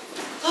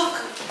 Look,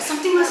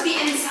 something must be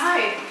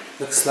inside.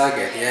 Looks like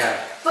it,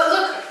 yeah. But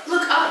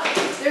look up.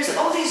 There's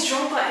all these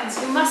draw buttons.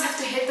 We must have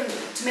to hit them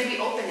to maybe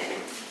open it.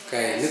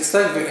 Okay, looks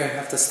like we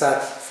have to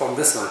start from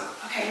this one.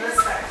 Okay, let's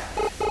start.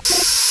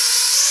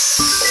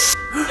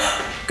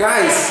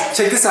 Guys,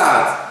 check this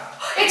out.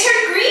 It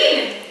turned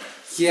green.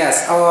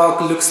 Yes,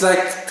 looks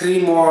like 3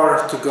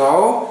 more to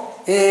go.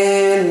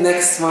 And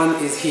next one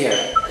is here.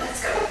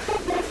 Let's go.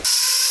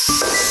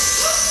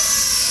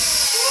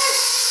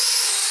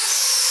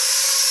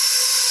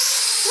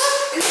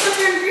 Look, it's still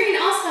turned green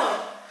also.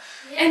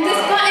 And this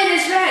button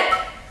is red.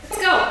 Let's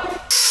go.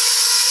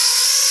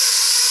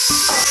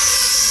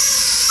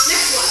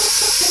 Next one.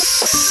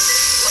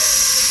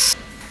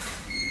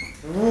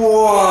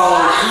 Whoa,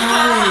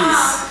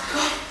 guys!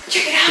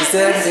 Check it out. Is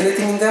there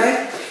anything in there?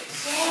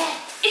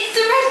 Yeah, it's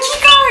the red key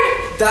card.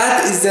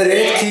 That is the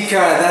red key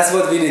card. That's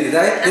what we needed,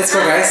 right? Let's go,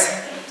 guys.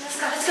 Let's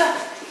go, let's go.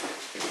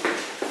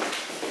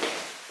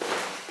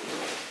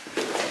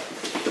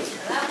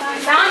 We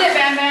found it,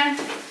 Ban Ban.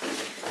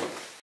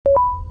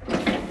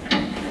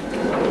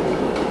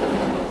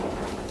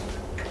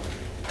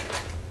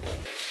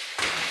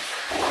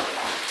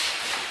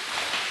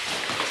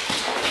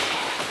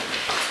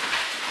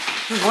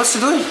 What's he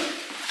doing?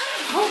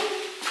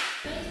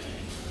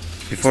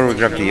 Before we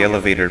grab the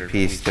elevator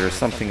piece, there is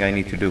something I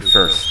need to do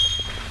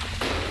first.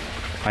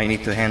 I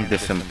need to hand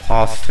this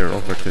imposter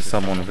over to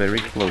someone very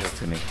close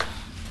to me.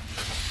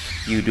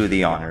 You do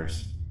the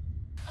honors.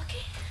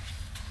 Okay.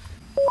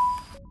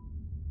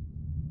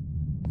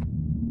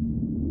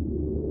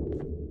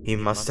 He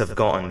must have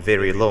gotten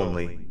very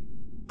lonely,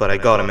 but I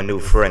got him a new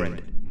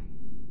friend.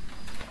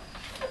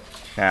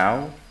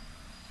 Now,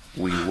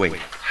 we wait.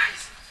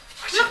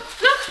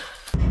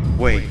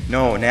 Wait,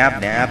 no, Nab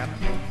Nab.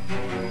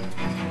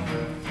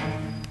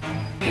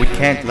 We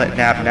can't let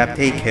Nab Nab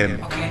take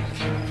him. Okay.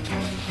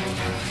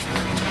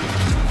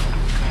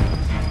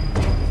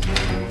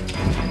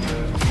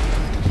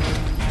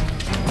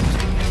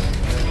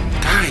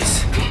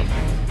 Guys!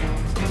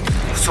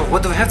 So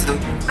what do we have to do?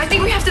 I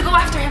think we have to go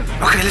after him.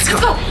 Okay, let's go.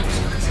 Go.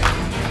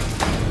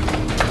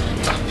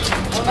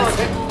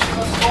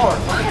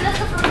 Okay, let's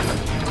go first.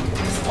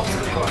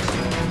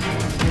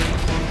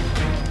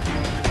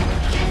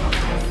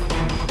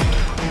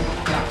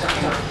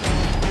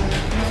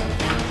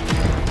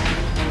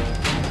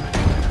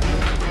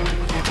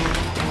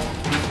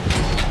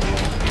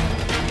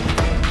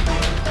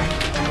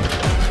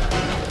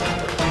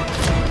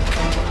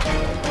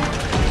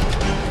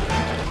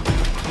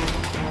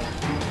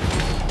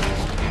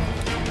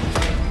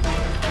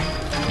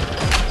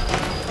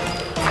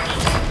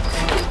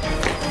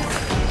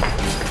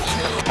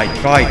 I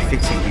tried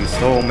fixing you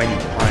so many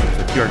times,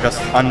 but you're just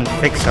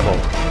unfixable.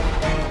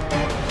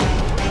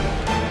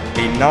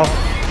 Enough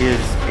is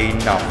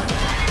enough.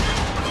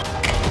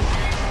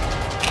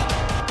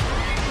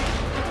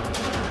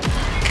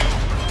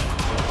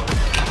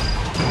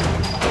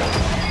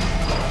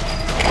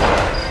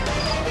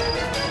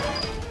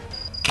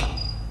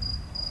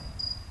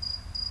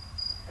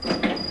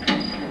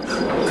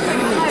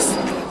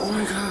 Oh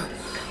my god.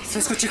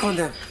 Let's go check on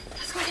them.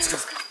 Let's go.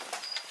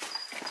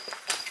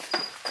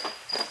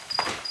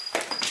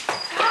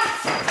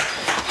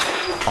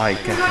 I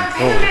can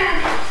control it.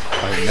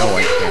 I know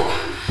I can.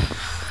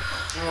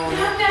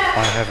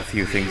 I have a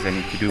few things I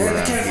need to do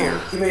around here.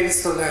 He may be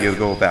still there. You'll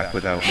go back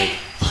without me.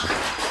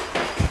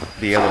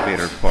 The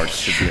elevator parts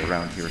should be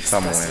around here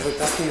somewhere.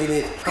 That's what we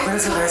need. Okay,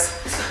 listen, guys.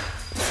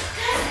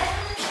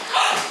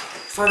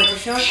 Find a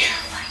keycard? Okay,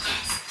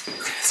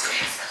 let's go.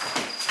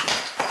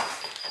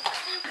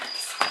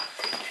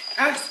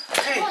 Guys,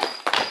 hey.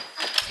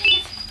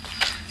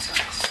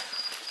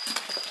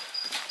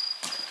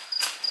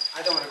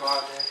 I don't want to go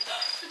out there.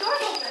 The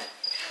door's open.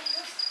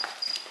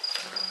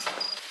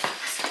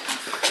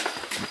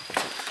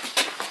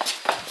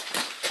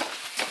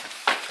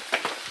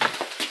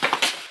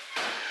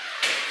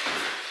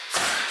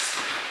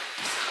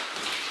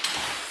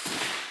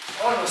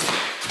 Almost.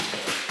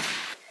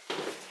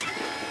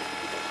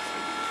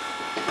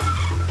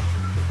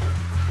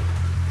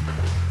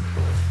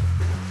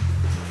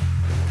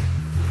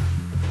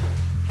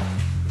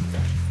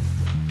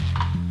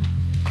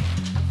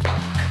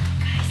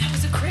 That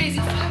was a crazy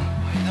fight. I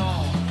know.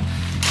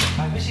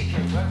 I wish he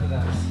came back with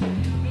us.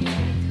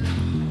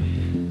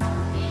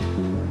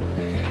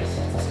 Okay, guys,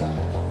 let's go.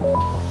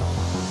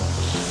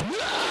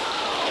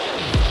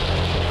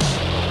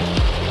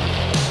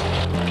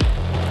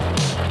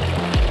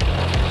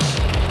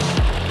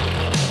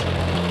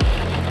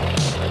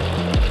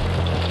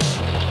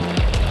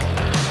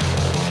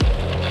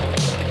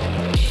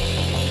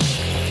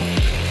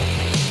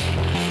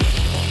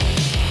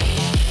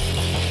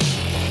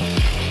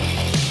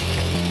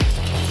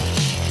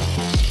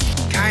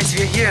 Guys,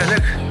 we're here,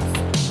 look.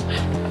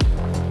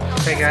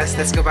 Okay guys,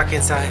 let's go back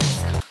inside.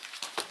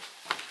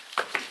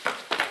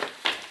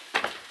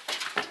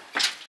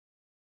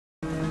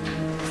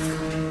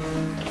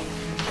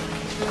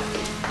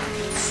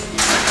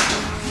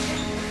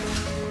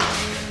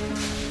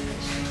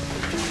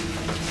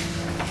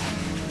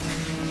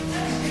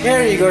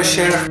 Here you go,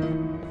 Sheriff.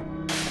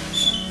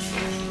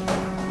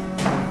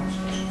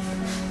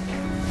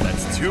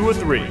 2 or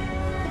 3.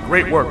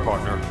 Great work,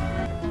 partner.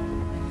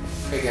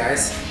 Hey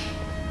guys,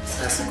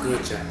 that's a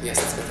good job. Yes,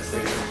 let's get the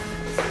queen.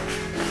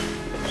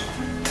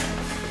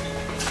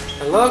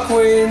 Hello,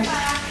 queen.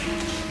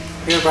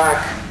 You're back.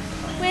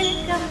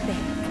 Welcome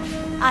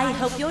back. I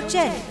hope your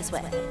journey was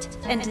worth it,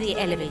 and the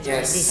elevator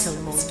Yes, a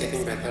little more. it's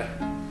getting better.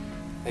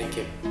 Thank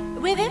you.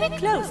 We're very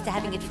close to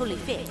having it fully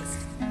fixed.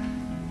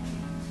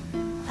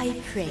 I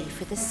pray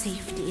for the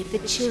safety of the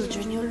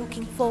children you're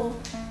looking for.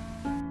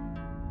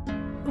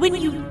 When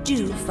you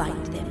do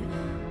find them,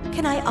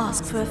 can I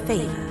ask for a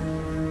favor?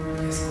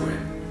 Yes, queen.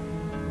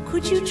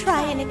 Could you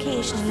try and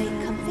occasionally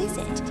come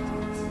visit?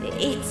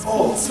 It's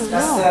Oh, been so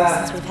that's,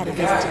 long since we've had a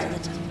the guy.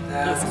 visitor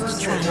that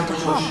isn't trying to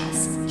harm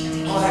us.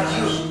 Oh, that's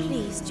you.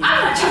 Please do.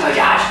 I'm not too much.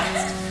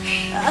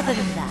 Other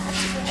than that,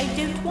 I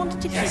don't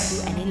want to keep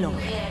you any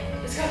longer.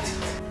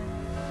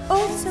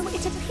 Also,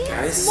 it appears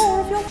Guys, more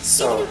of your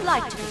so, you'd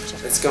like to picture.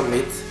 Let's go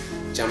meet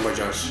Jumbo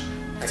Josh.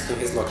 I think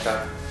he's locked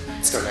up.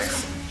 Let's go,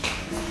 guys.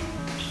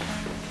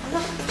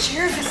 Look, the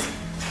sheriff is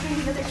telling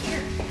me that they're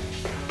here.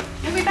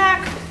 He'll be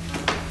back.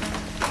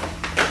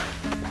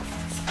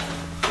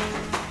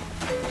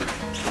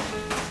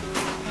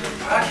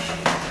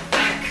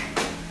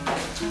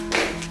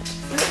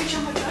 Where's the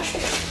Jumbo Josh?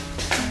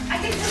 I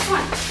think this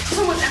one.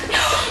 Someone's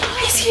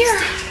he's here.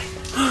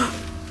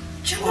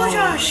 Jumbo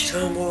Josh.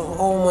 Jumbo,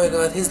 oh my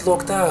god, he's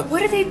locked up. What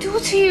did they do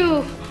to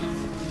you?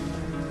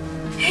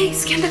 Hey,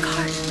 scan the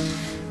card.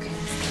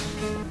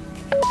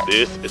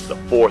 This is the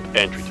 4th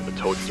entry to the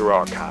Toadster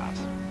archives.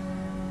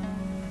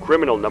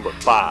 Criminal number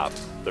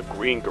 5, the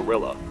green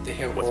gorilla, They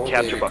have was all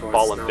captured the by records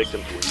fallen now.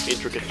 victim through an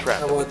intricate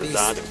trap How that about was these?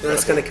 designed to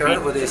Let's set gonna up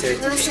count a what they say.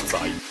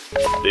 site.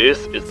 This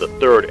is the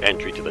 3rd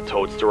entry to the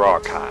Toadster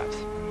archives.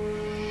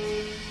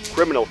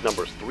 Criminals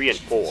numbers 3 and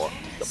 4,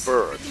 the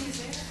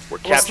birds, were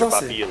captured by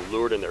lost it? being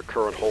lured in their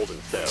current holding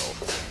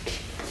cells.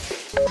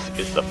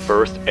 This is the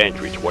 1st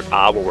entry to what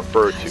I will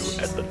refer to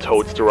as the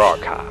Toadster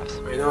archives,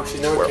 I know, she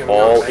never where came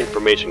all out, right?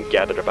 information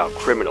gathered about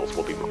criminals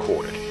will be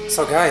recorded.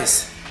 So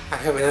guys, I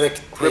have another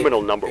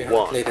Criminal number We have to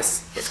 1, play this.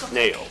 the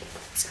snail,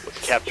 was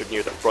captured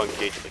near the front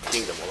gate of the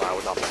kingdom while I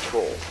was on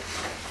patrol.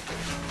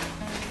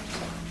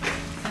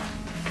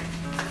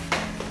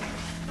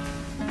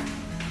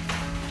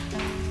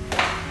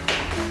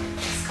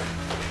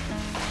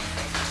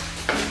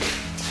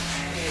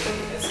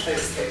 Let's play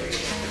this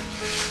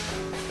game.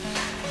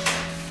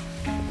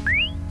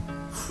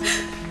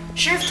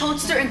 Sheriff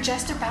Toadster and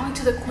Jester bowing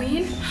to the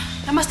Queen?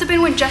 That must have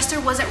been when Jester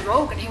wasn't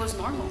rogue and he was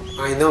normal.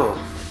 I know.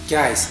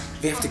 Guys,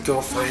 we have to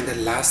go find the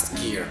last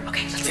gear.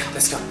 Okay, let's go.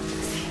 Let's go.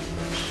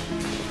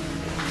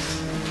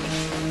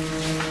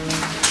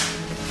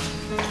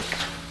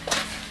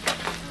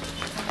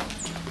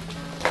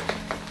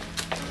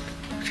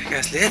 Okay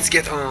guys, let's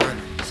get on.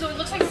 So it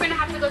looks like we're gonna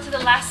have to go to the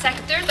last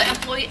sector, the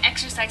employee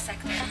exercise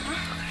sector.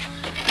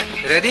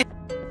 Ready?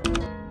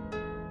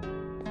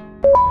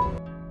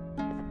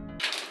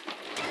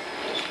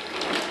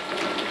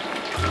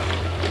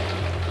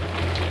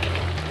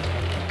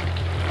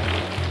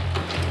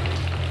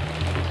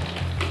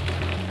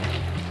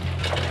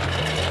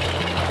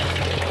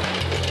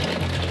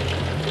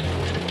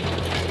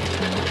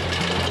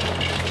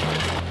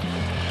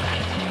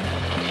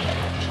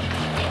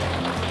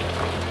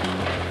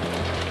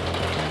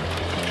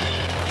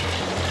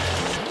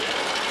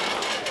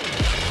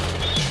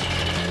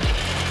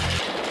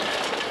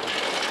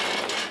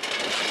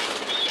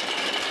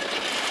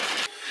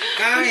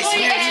 Guys,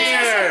 Employee we're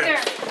exercise here.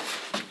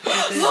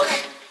 sector. Look,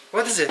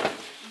 What is it?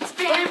 it's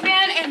Ban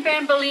Ban and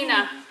Ban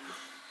Baleena.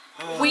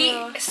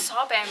 We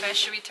saw Ban Ban.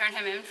 Should we turn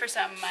him in for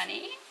some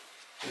money?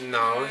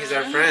 No, he's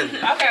our friend.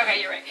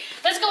 Okay, you're right.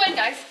 Let's go in,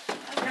 guys.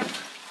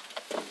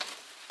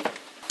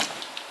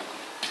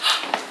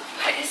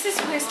 What is this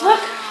place? Look.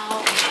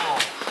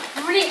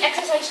 Morning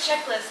exercise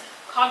checklist.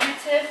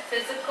 Cognitive,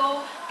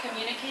 physical,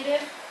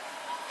 communicative.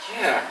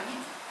 Yeah,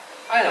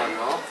 I don't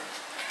know.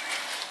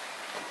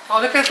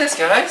 Oh, look at this,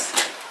 guys.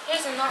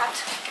 Here's a knot.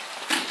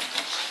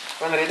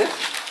 Wanna read it?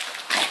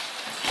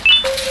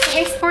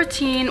 Case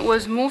 14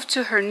 was moved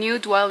to her new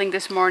dwelling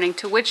this morning,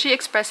 to which she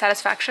expressed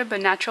satisfaction but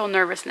natural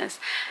nervousness.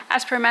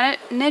 As per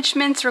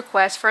management's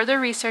request, further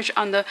research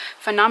on the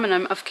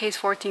phenomenon of Case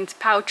 14's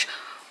pouch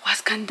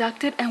was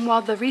conducted, and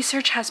while the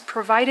research has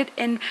provided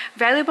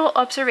invaluable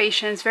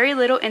observations, very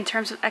little in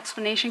terms of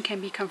explanation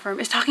can be confirmed.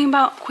 It's talking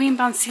about Queen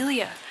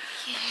Bouncelia.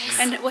 Yes.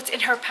 And what's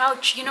in her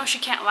pouch. You know she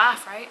can't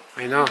laugh, right?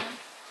 I know.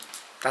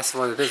 That's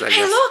what it is, I guess.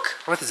 Hey, look!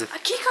 What is it? A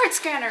keycard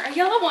scanner, a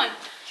yellow one.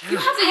 You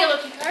have the yellow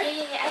keycard?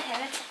 Yeah, I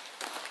have it.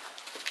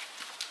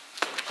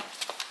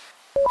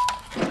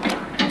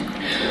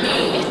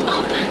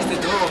 Is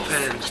the door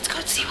open? Let's go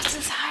see what's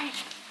inside.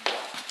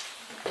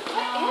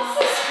 What is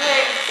this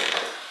place?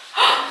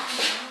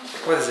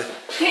 What is it?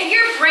 Get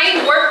your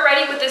brain work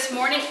ready with this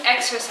morning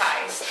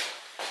exercise.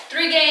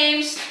 3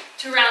 games,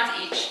 2 rounds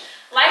each.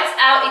 Lights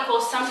out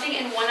equals something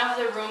in one of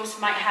the rooms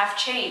might have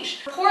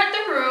changed. Report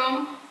the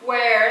room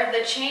where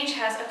the change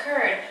has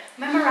occurred.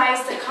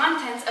 Memorize the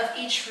contents of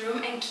each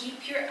room and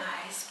keep your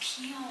eyes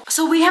peeled.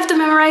 So we have to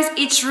memorize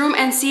each room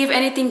and see if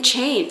anything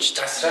changed.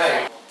 That's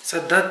right. So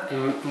that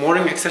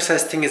morning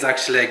exercise thing is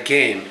actually a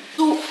game.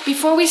 So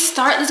before we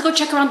start, let's go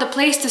check around the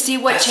place to see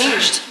what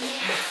changed.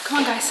 Come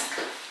on, guys.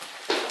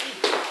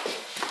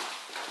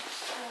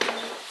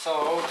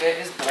 So there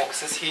is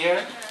boxes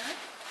here.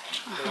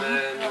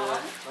 And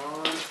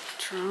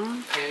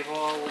True.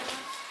 table,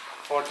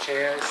 4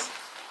 chairs.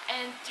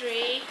 And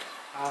 3.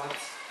 How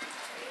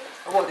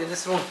about in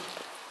this room?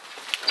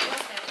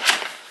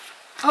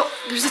 Oh,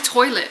 there's a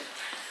toilet.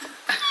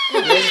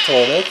 There's a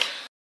toilet.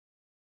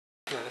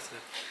 No, that's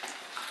not.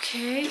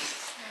 Okay.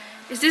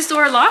 Is this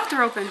door locked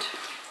or opened?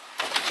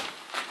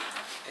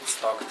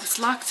 It's locked. It's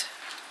locked.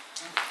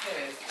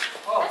 Okay.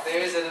 Oh, there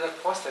is another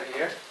poster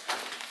here.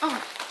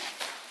 Oh.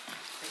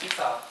 Check this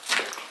out.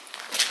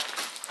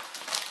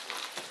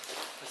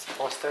 This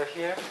poster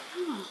here.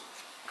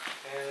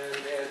 And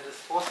there's this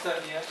poster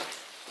here.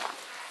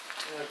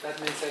 If that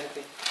means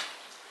anything.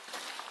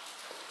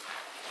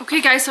 Okay,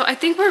 guys, so I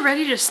think we're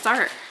ready to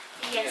start.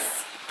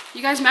 Yes.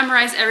 You guys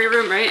memorize every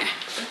room, right? I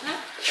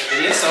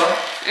believe so.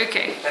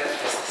 Okay.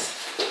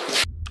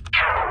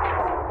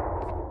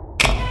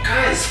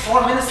 Guys,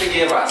 4 minutes they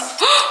gave us.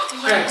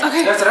 Okay.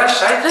 Okay. Let's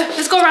rush, right?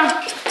 Let's go around.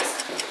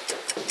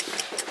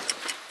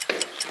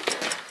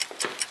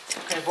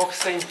 Okay,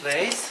 boxes are in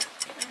place.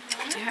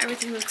 Yeah,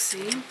 everything looks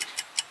same.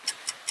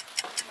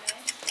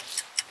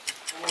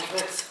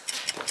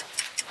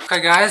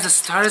 Okay guys, the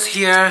star is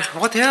here.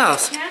 What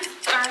else? Hands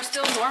are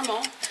still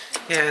normal.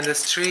 Yeah, and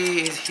this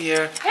tree is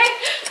here. Hey!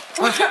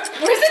 What?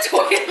 Where's the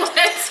toilet?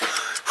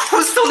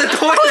 Who stole the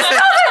toilet?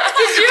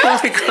 Did you? Oh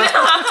my god.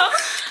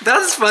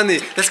 That's funny.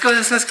 Let's go,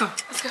 let's go.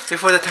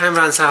 Before the time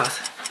runs out.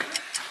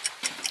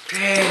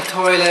 Okay,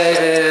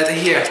 toilet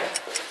here.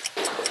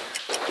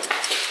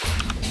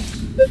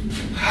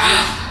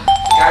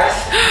 Guys,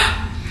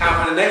 time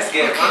for the next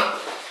game, huh?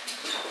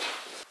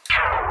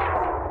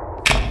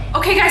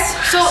 Okay, guys,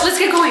 so let's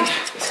get going.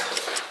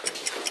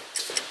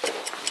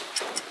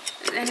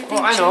 Anything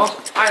Oh, I know.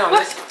 changed? I know.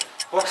 What? This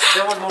box,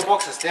 there was more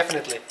boxes,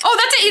 definitely. Oh,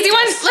 that's an easy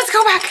one. Let's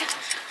go back.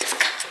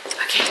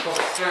 Okay.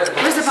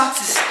 Where's the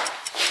boxes?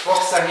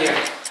 Boxes are here.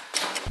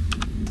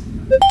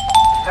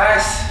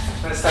 Guys,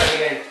 let's start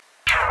again.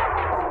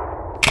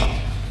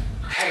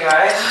 Hey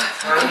guys,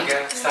 time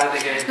to start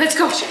again. Let's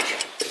go. Let's check.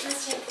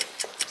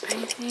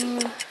 Anything?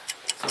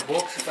 The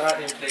boxes are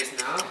in place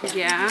now.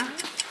 Yeah.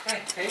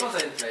 Hey, tables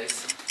are in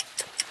place.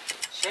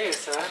 Chairs,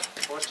 sir.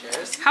 4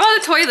 chairs. How about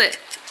the toilet?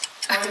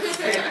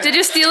 Did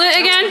you steal it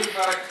again?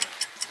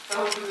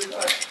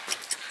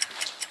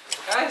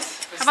 Guys,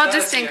 How about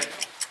this thing?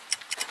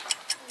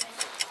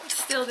 It's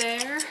still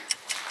there.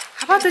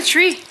 How about the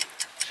tree?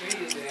 Tree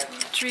is there.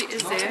 Tree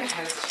is Nothing there.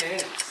 has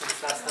changed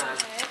since last time.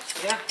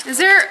 Yeah, Is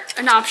there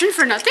an option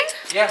for nothing?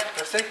 yeah,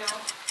 that's it.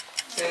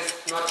 Says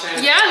not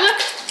change. Yeah,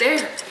 look. There.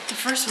 The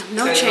first one.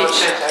 No Says change. not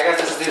change. I guess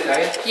this is it,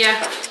 right? Yeah,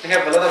 We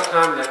have a lot of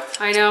time left.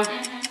 I know.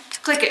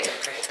 Click it.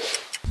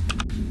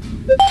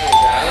 Okay,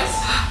 guys.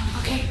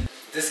 Okay.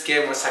 This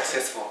game was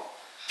successful.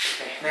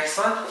 Okay, next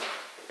one.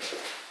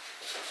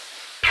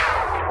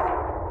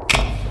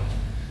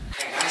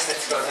 Okay, guys,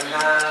 let's go to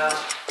now.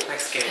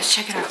 Next game. Let's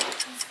check it out.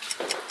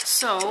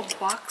 So,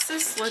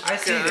 boxes look I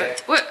see good.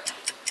 that. What?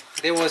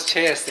 There was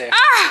chairs there.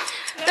 Ah!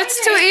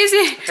 That's too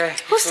easy. Okay.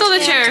 Who stole the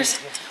chairs?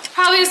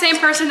 Probably the same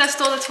person that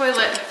stole the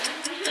toilet.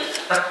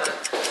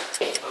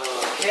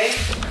 Okay.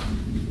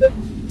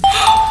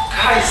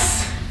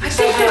 Guys, I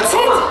think that's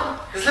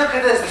it. look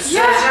at this.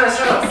 Yeah.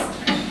 Zero.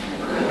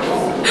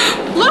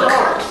 Look!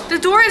 The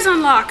door is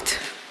unlocked.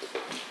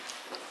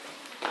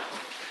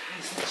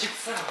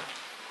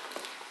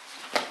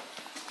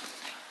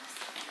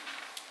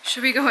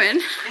 Should we go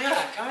in?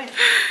 Yeah, come in.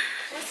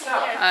 What's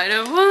up? I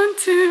don't want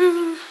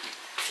to.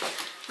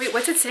 Wait,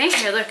 what's it saying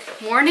here? Look,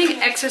 morning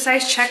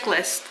exercise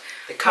checklist.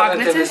 The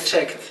cognitive is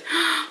checked.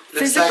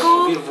 Let's start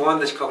Physical with one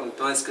that's cognitive.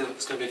 One is going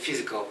to be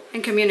physical.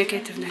 and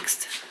communicative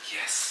next.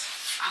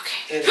 Yes.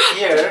 Okay. And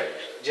here,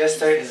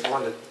 jester is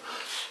one that.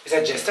 Is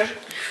that jester?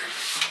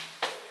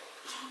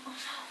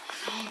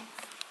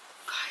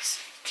 Guys.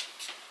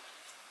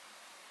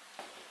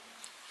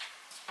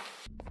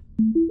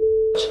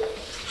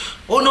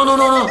 Oh no no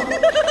no no!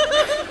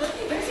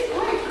 Where's he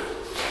going?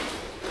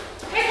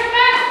 Hey, come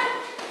back!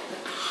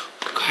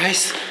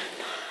 Guys,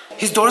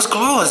 his door is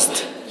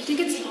closed. You think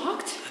it's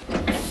locked?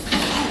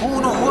 Oh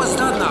no, what is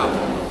that now?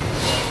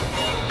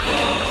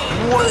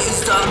 What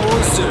is that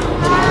monster?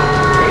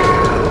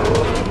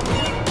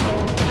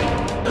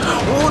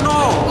 Oh no!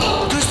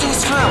 This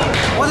thing's trapped!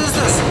 What is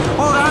this?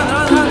 Oh, run,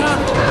 run, run, run!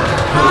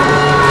 Run!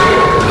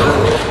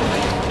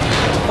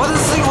 What is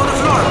this thing on the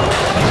floor?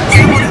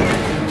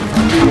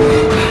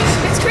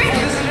 It's great!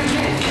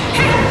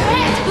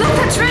 Hey, look,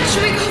 that's red.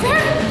 Should we go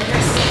there?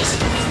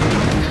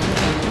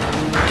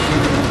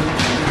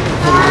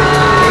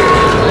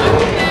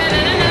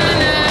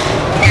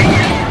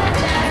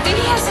 I think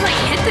he has to like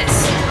hit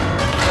this.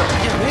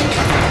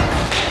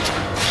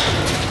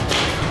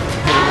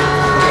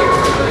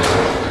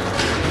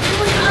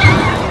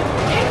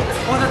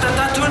 Oh,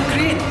 that twin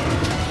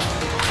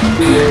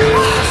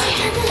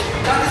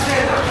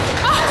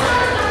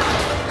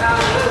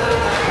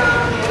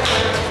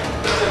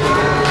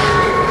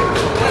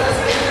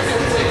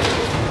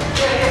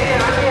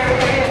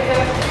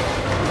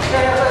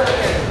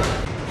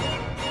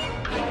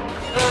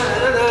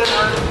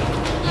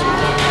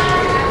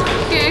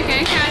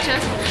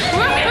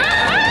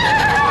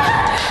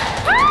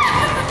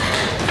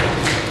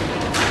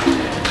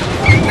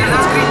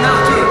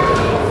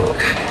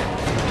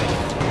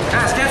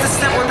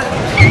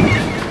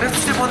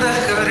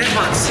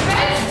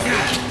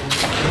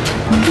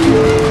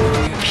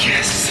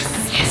Yes!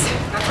 Yes!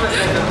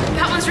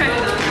 That one's ready.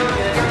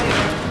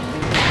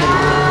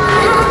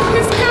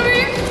 He's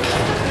coming!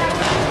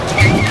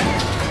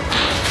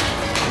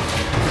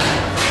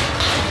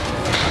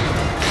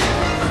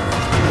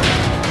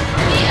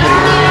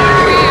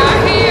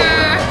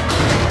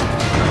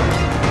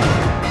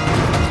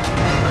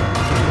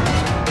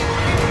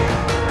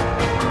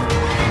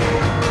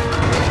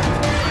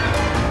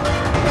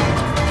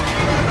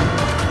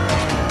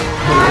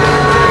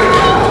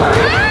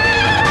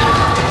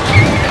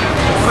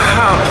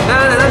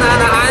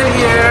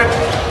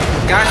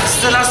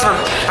 The last one.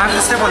 I have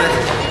to step on it.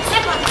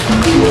 Step on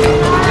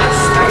it.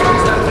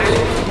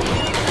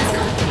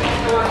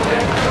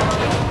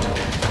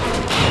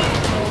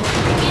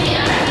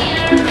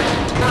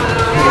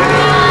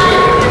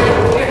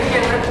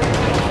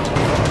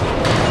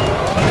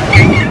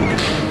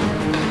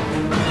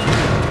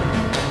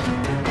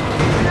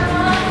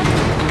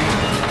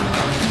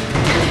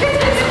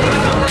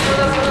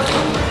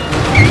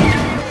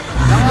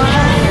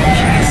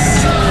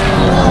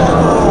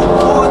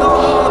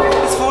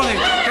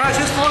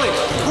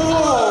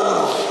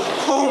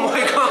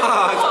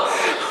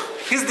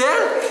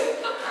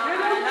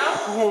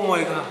 Oh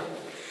my god.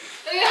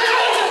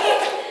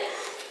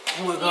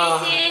 Oh my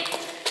god.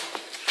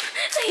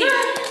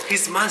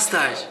 His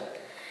mustache.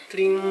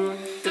 Tring,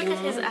 tring. Look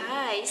at his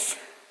eyes.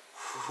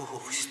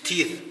 Oh, his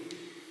teeth.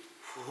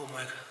 Oh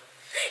my god.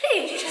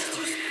 Hey,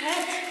 Chester's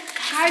pet.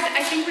 Guys,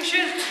 I think we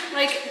should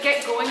like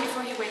get going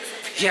before he wakes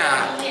up.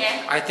 Yeah.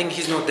 Yeah. I think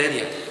he's not dead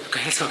yet.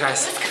 Okay, let's go,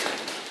 guys. Let's go.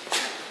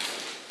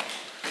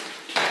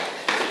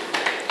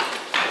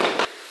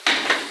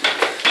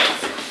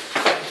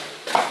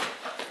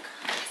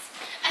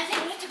 I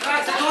think we need to go.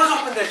 Guys, the door's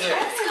open there.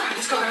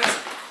 Let's go, guys.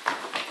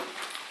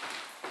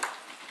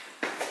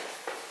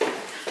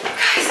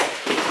 Guys,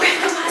 we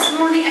have the last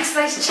morning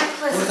exercise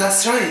checklist. Oh,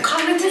 that's right.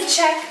 Cognitive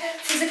check,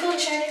 physical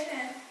check,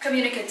 and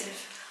communicative.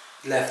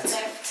 Left.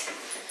 Left.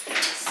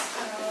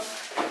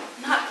 So,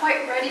 not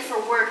quite ready for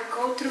work.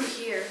 Go through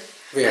here.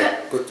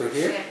 Where? Go through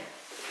here? Yeah.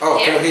 Oh,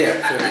 Here? through here.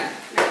 Not here.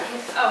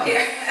 Oh,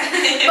 here.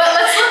 But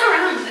let's look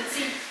around. Let's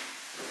see.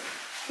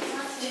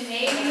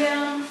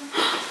 Gymnasium.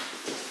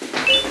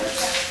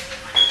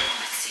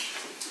 Let's see.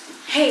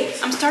 Hey,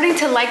 I'm starting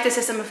to like the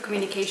system of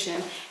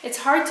communication. It's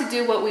hard to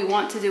do what we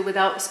want to do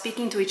without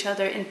speaking to each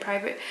other in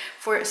private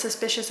for a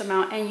suspicious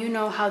amount, and you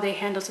know how they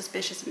handle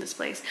suspicious in this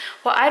place.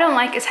 What I don't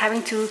like is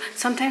having to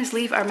sometimes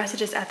leave our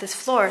messages at this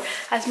floor.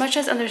 As much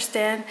as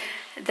understand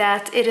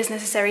that it is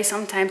necessary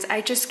sometimes,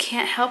 I just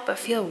can't help but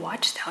feel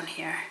watched down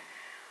here.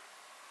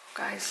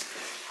 Guys,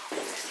 what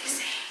do they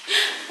say?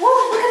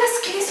 Whoa, look at this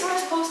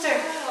kittysaurous poster.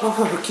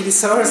 Oh,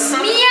 kittysaurous.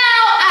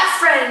 Meow at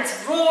friends,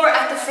 roar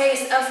at the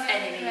face of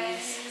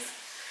enemies.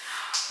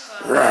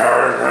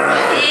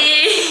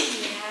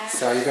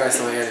 So you guys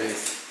are my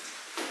enemies.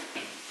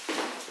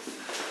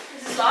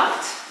 Is this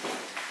locked?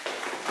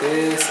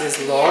 This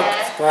is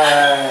locked,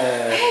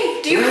 but...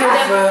 Hey, do you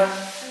have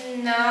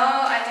No,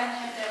 I don't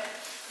have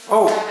the.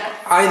 Oh,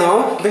 I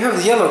know. We have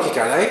the yellow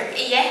keycard,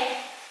 right? Yeah.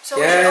 So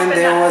we should Yeah, and open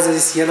there that. was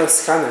this yellow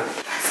scanner.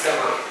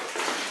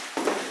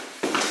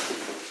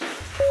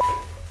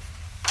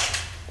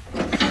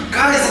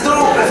 Guys, the door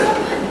open!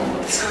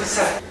 Let's go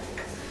inside.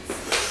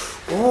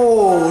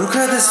 Oh, look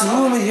at this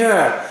room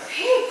here.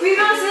 Hey, Queen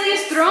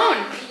Bouncelia's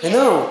throne. I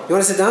know. You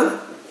want to sit down?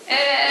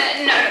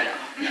 No.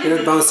 You're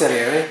not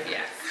bouncelia, right?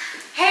 Yeah.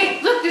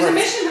 Hey, look, there's a What?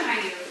 mission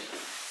behind you.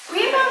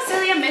 Queen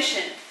Bouncelia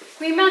mission.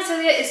 Queen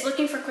Bouncelia is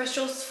looking for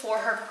crystals for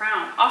her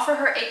crown. Offer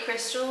her 8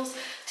 crystals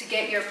to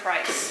get your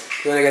prize.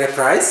 You want to get a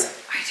prize?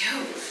 I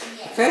do.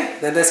 Okay,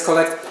 then let's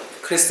collect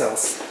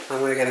crystals. I'm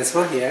going to get this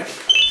one here.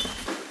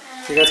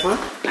 You got one?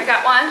 I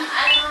got one.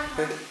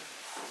 Okay.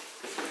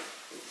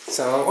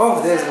 So,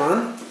 oh, there's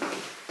one.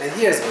 And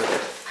here's one.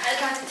 I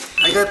got it.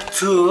 I got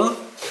 2.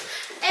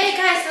 Hey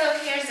guys,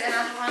 look, here's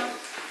another one.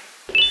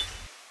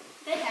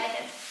 They hide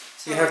it.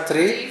 You have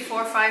 3. 3,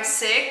 4, 5,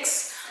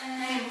 6.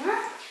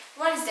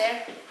 What is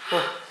there?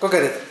 Oh, go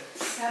get it.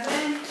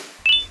 7.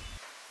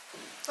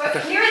 But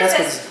Okay, here it that's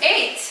says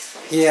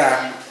 8.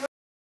 Yeah.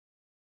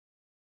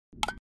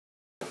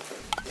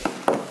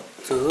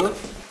 2,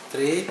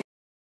 3.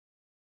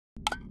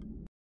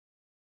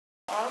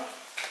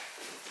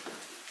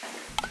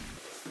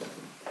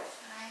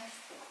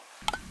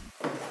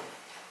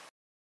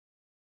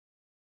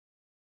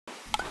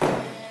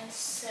 And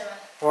 7.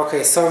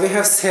 Okay, so we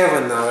have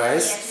 7 now,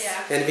 guys.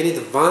 Yes. Yeah. And we need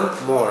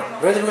 1 more.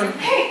 Where do you want?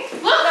 Hey,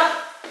 look!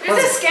 There's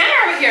What? a scanner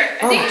over here.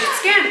 I think Oh. you should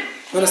scan.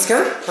 You want to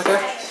scan?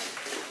 Okay.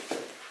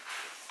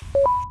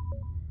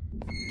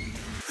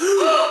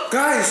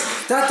 Guys,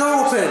 that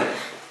door open.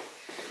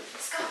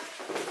 Let's go.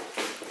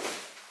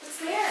 What's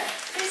there?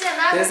 There's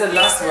another. There's the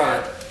last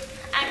one.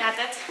 I got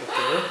it.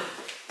 Okay.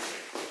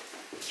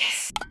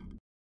 Yes.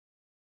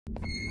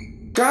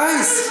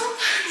 Guys,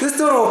 this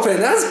door open.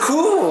 That's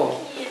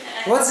cool. Yeah.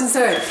 What's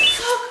inside?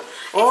 Look.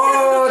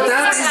 Oh,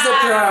 that is the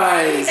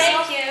prize.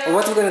 Thank you.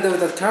 What are we gonna do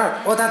with that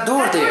car? Oh, that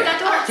door there. that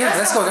door. Yeah,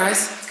 let's go,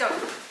 guys. Let's go.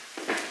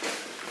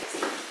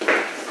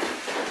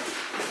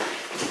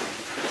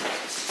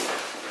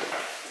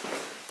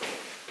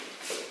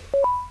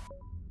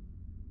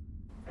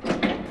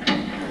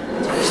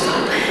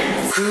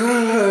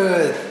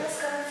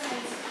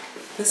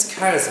 This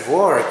car is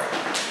work.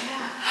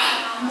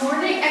 Yeah.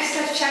 Morning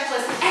exercise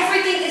checklist.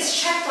 Everything is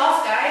checked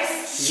off,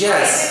 guys.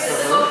 Yes. This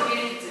is so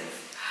communicative.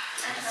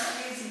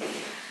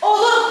 Oh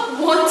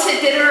look!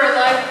 Wanted, dead or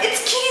alive.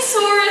 It's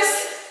kittysaurous.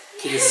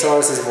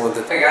 Kittysaurous is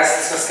wanted. Hey guys,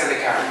 let's go scan the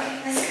car. Okay,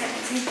 let's get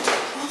it.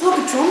 Oh look,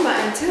 a drum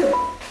button too.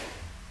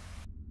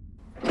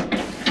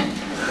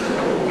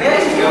 There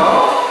you go.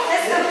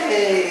 Let's go.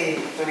 Hey.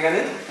 Want to get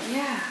in?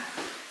 Yeah.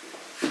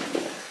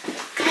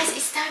 Guys,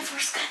 it's time for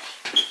scanning.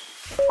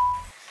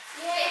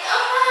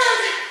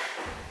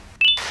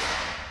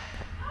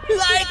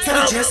 Like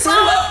Jester?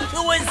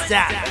 Who is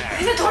that?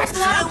 The door's I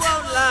locked.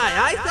 won't lie,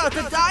 I thought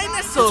the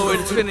dinosaur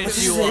would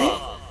finish you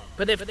off.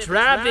 But if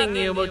trapping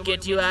you will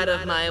get you out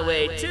of my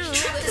way too,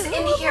 Trap is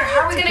in here.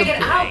 How are we gonna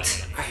get out?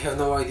 I have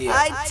no idea.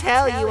 I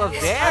tell you a I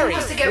very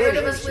supposed to get rid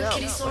of us with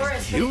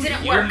kittysaurus, but it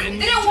didn't work. It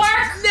didn't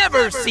work.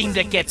 Never seem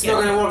to get It's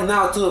not gonna work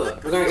now too.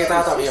 We're gonna get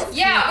out of here.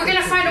 Yeah, we're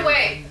gonna find a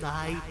way.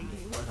 I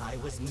did what I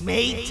was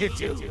made to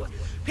do.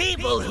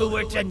 People who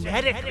were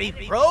genetically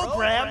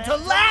programmed to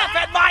laugh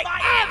at my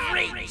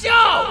every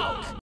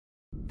joke!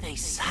 They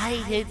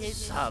cited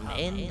some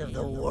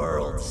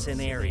end-of-the-world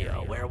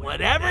scenario where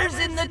whatever's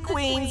in the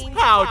Queen's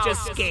pouch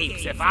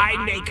escapes if I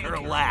make her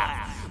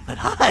laugh. But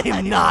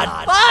I'm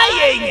not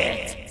buying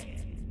it!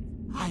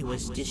 I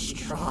was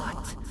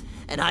distraught,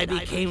 and I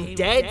became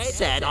dead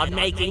set on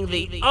making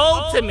the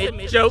ultimate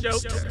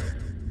jokester.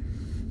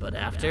 But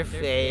after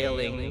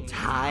failing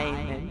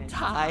time and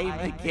time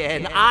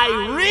again, I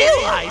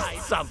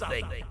realized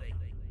something.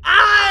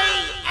 I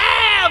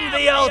am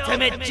the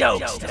ultimate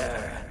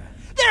jokester.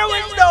 There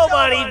was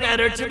nobody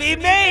better to be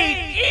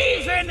made,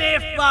 even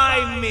if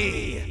by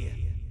me.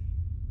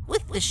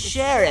 With the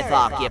sheriff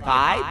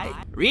occupied,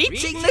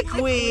 reaching the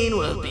Queen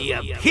will be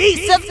a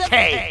piece of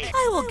cake.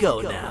 I will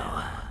go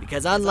now,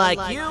 because unlike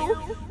you,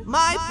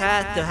 my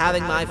path to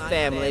having my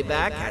family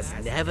back has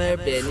never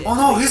been... Oh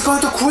no, he's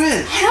going to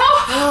Queen!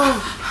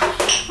 No!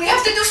 We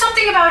have to do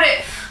something about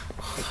it!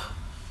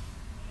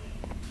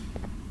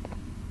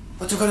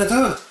 What you gonna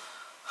do?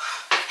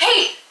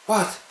 Hey!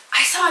 What?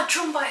 I saw a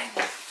drum button.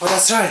 Oh,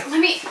 that's right. Let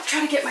me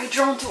try to get my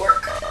drone to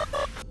work.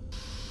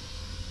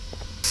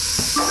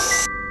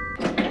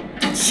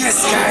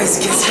 Yes, guys,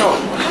 let's go.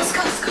 Let's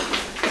go, let's go.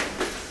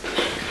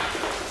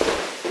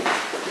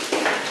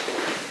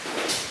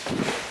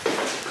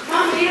 Come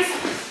on, beautiful.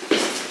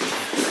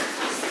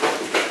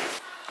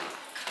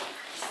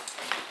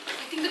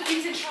 I think the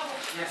Queen's in trouble.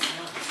 Yes,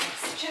 no.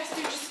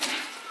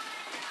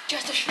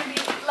 Jester shouldn't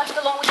be left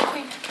alone with the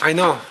Queen. I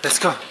know, let's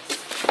go.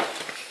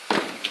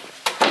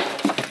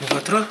 Let me go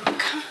through.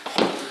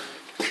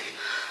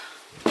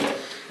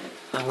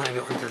 I'm gonna be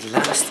on the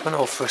last one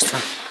or first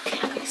one.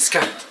 Let's go.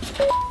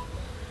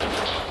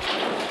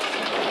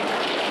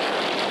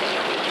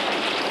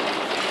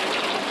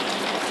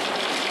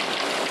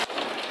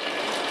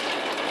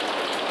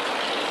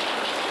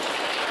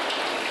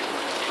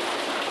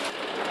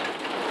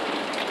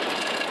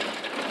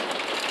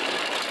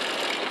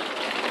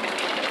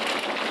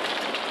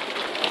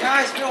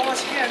 Guys, we're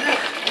almost here,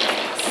 look.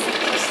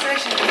 The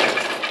station.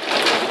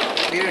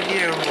 We're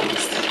here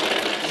almost.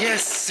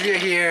 Yes, we're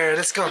here.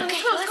 Let's go.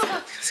 Okay, let's go.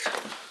 Let's go.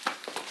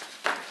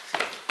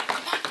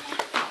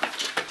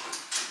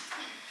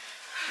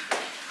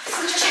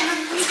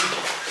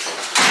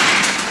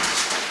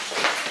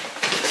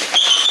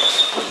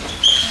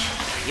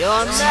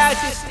 Your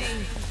Majesty,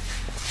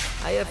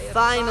 I have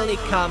finally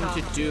come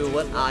to do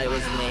what I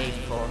was made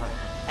for,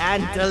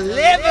 and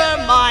deliver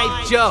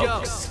my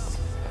jokes.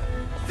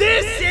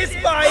 This is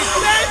my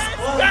best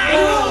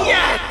bang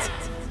yet!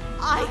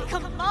 I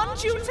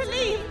command you to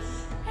leave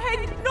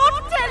and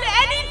not tell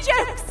any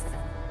jokes.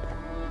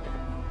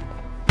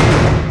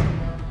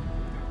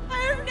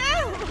 Oh no!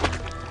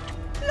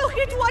 Look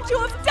at what you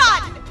have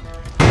done!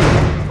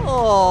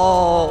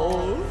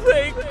 Oh,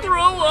 they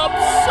grow up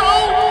so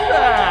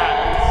fast!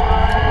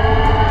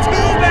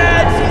 Too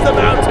bad she's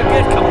about to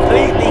get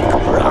completely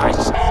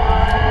crushed!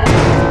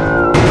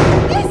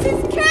 This is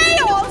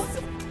chaos!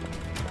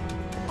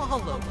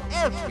 Follow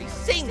every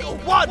single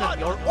one of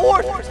your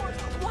orders!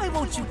 Why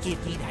won't you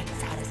give me that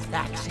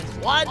satisfaction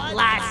one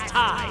last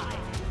time?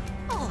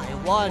 All I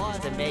want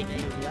is to make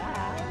you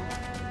laugh.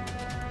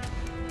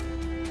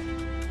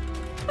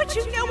 But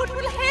you know what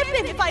will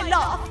happen if I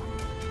laugh.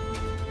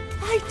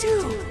 I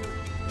do.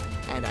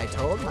 And I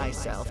told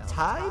myself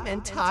time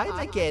and time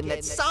again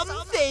that some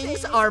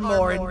things are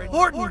more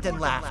important than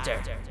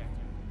laughter.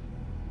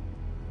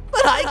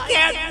 But I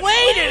can't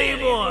wait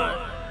anymore!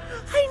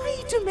 I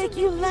need to make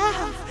you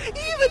laugh,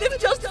 even if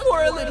just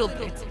for a little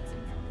bit.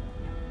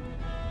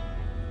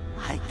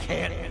 I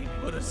can't be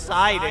put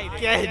aside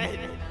again.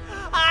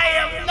 I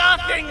am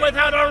nothing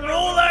without a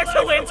ruler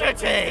to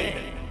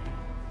entertain.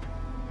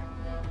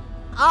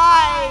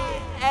 I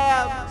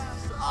am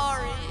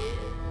sorry.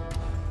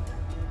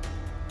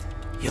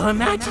 Your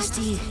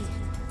Majesty,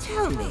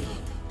 tell me,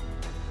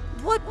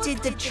 what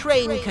did the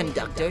train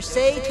conductor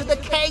say to the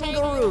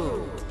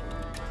kangaroo?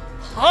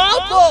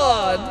 Hop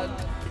on!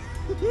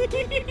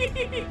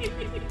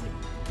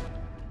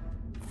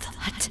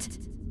 That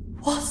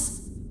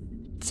was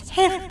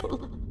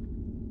terrible.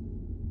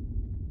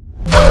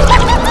 We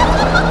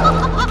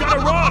gotta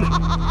run!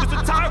 This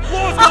entire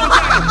floor's going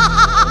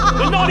down!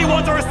 The naughty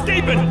ones are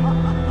escaping!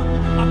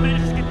 I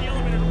managed to get the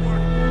elevator to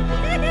work.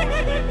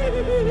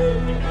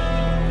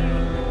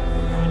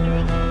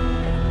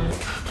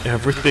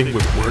 Everything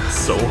we've worked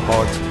so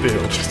hard to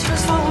build.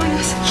 Jester's following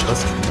us.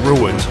 Just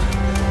ruined.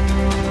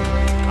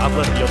 I've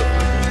let the other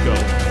prisoners go.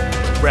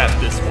 Grab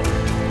this one.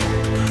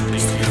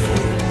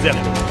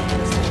 Definitely.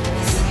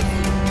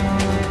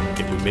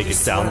 If we make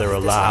it down there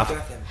alive,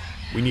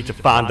 we need to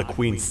find the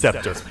Queen's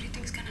scepter.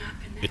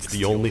 It's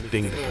the only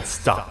thing that can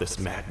stop this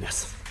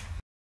madness.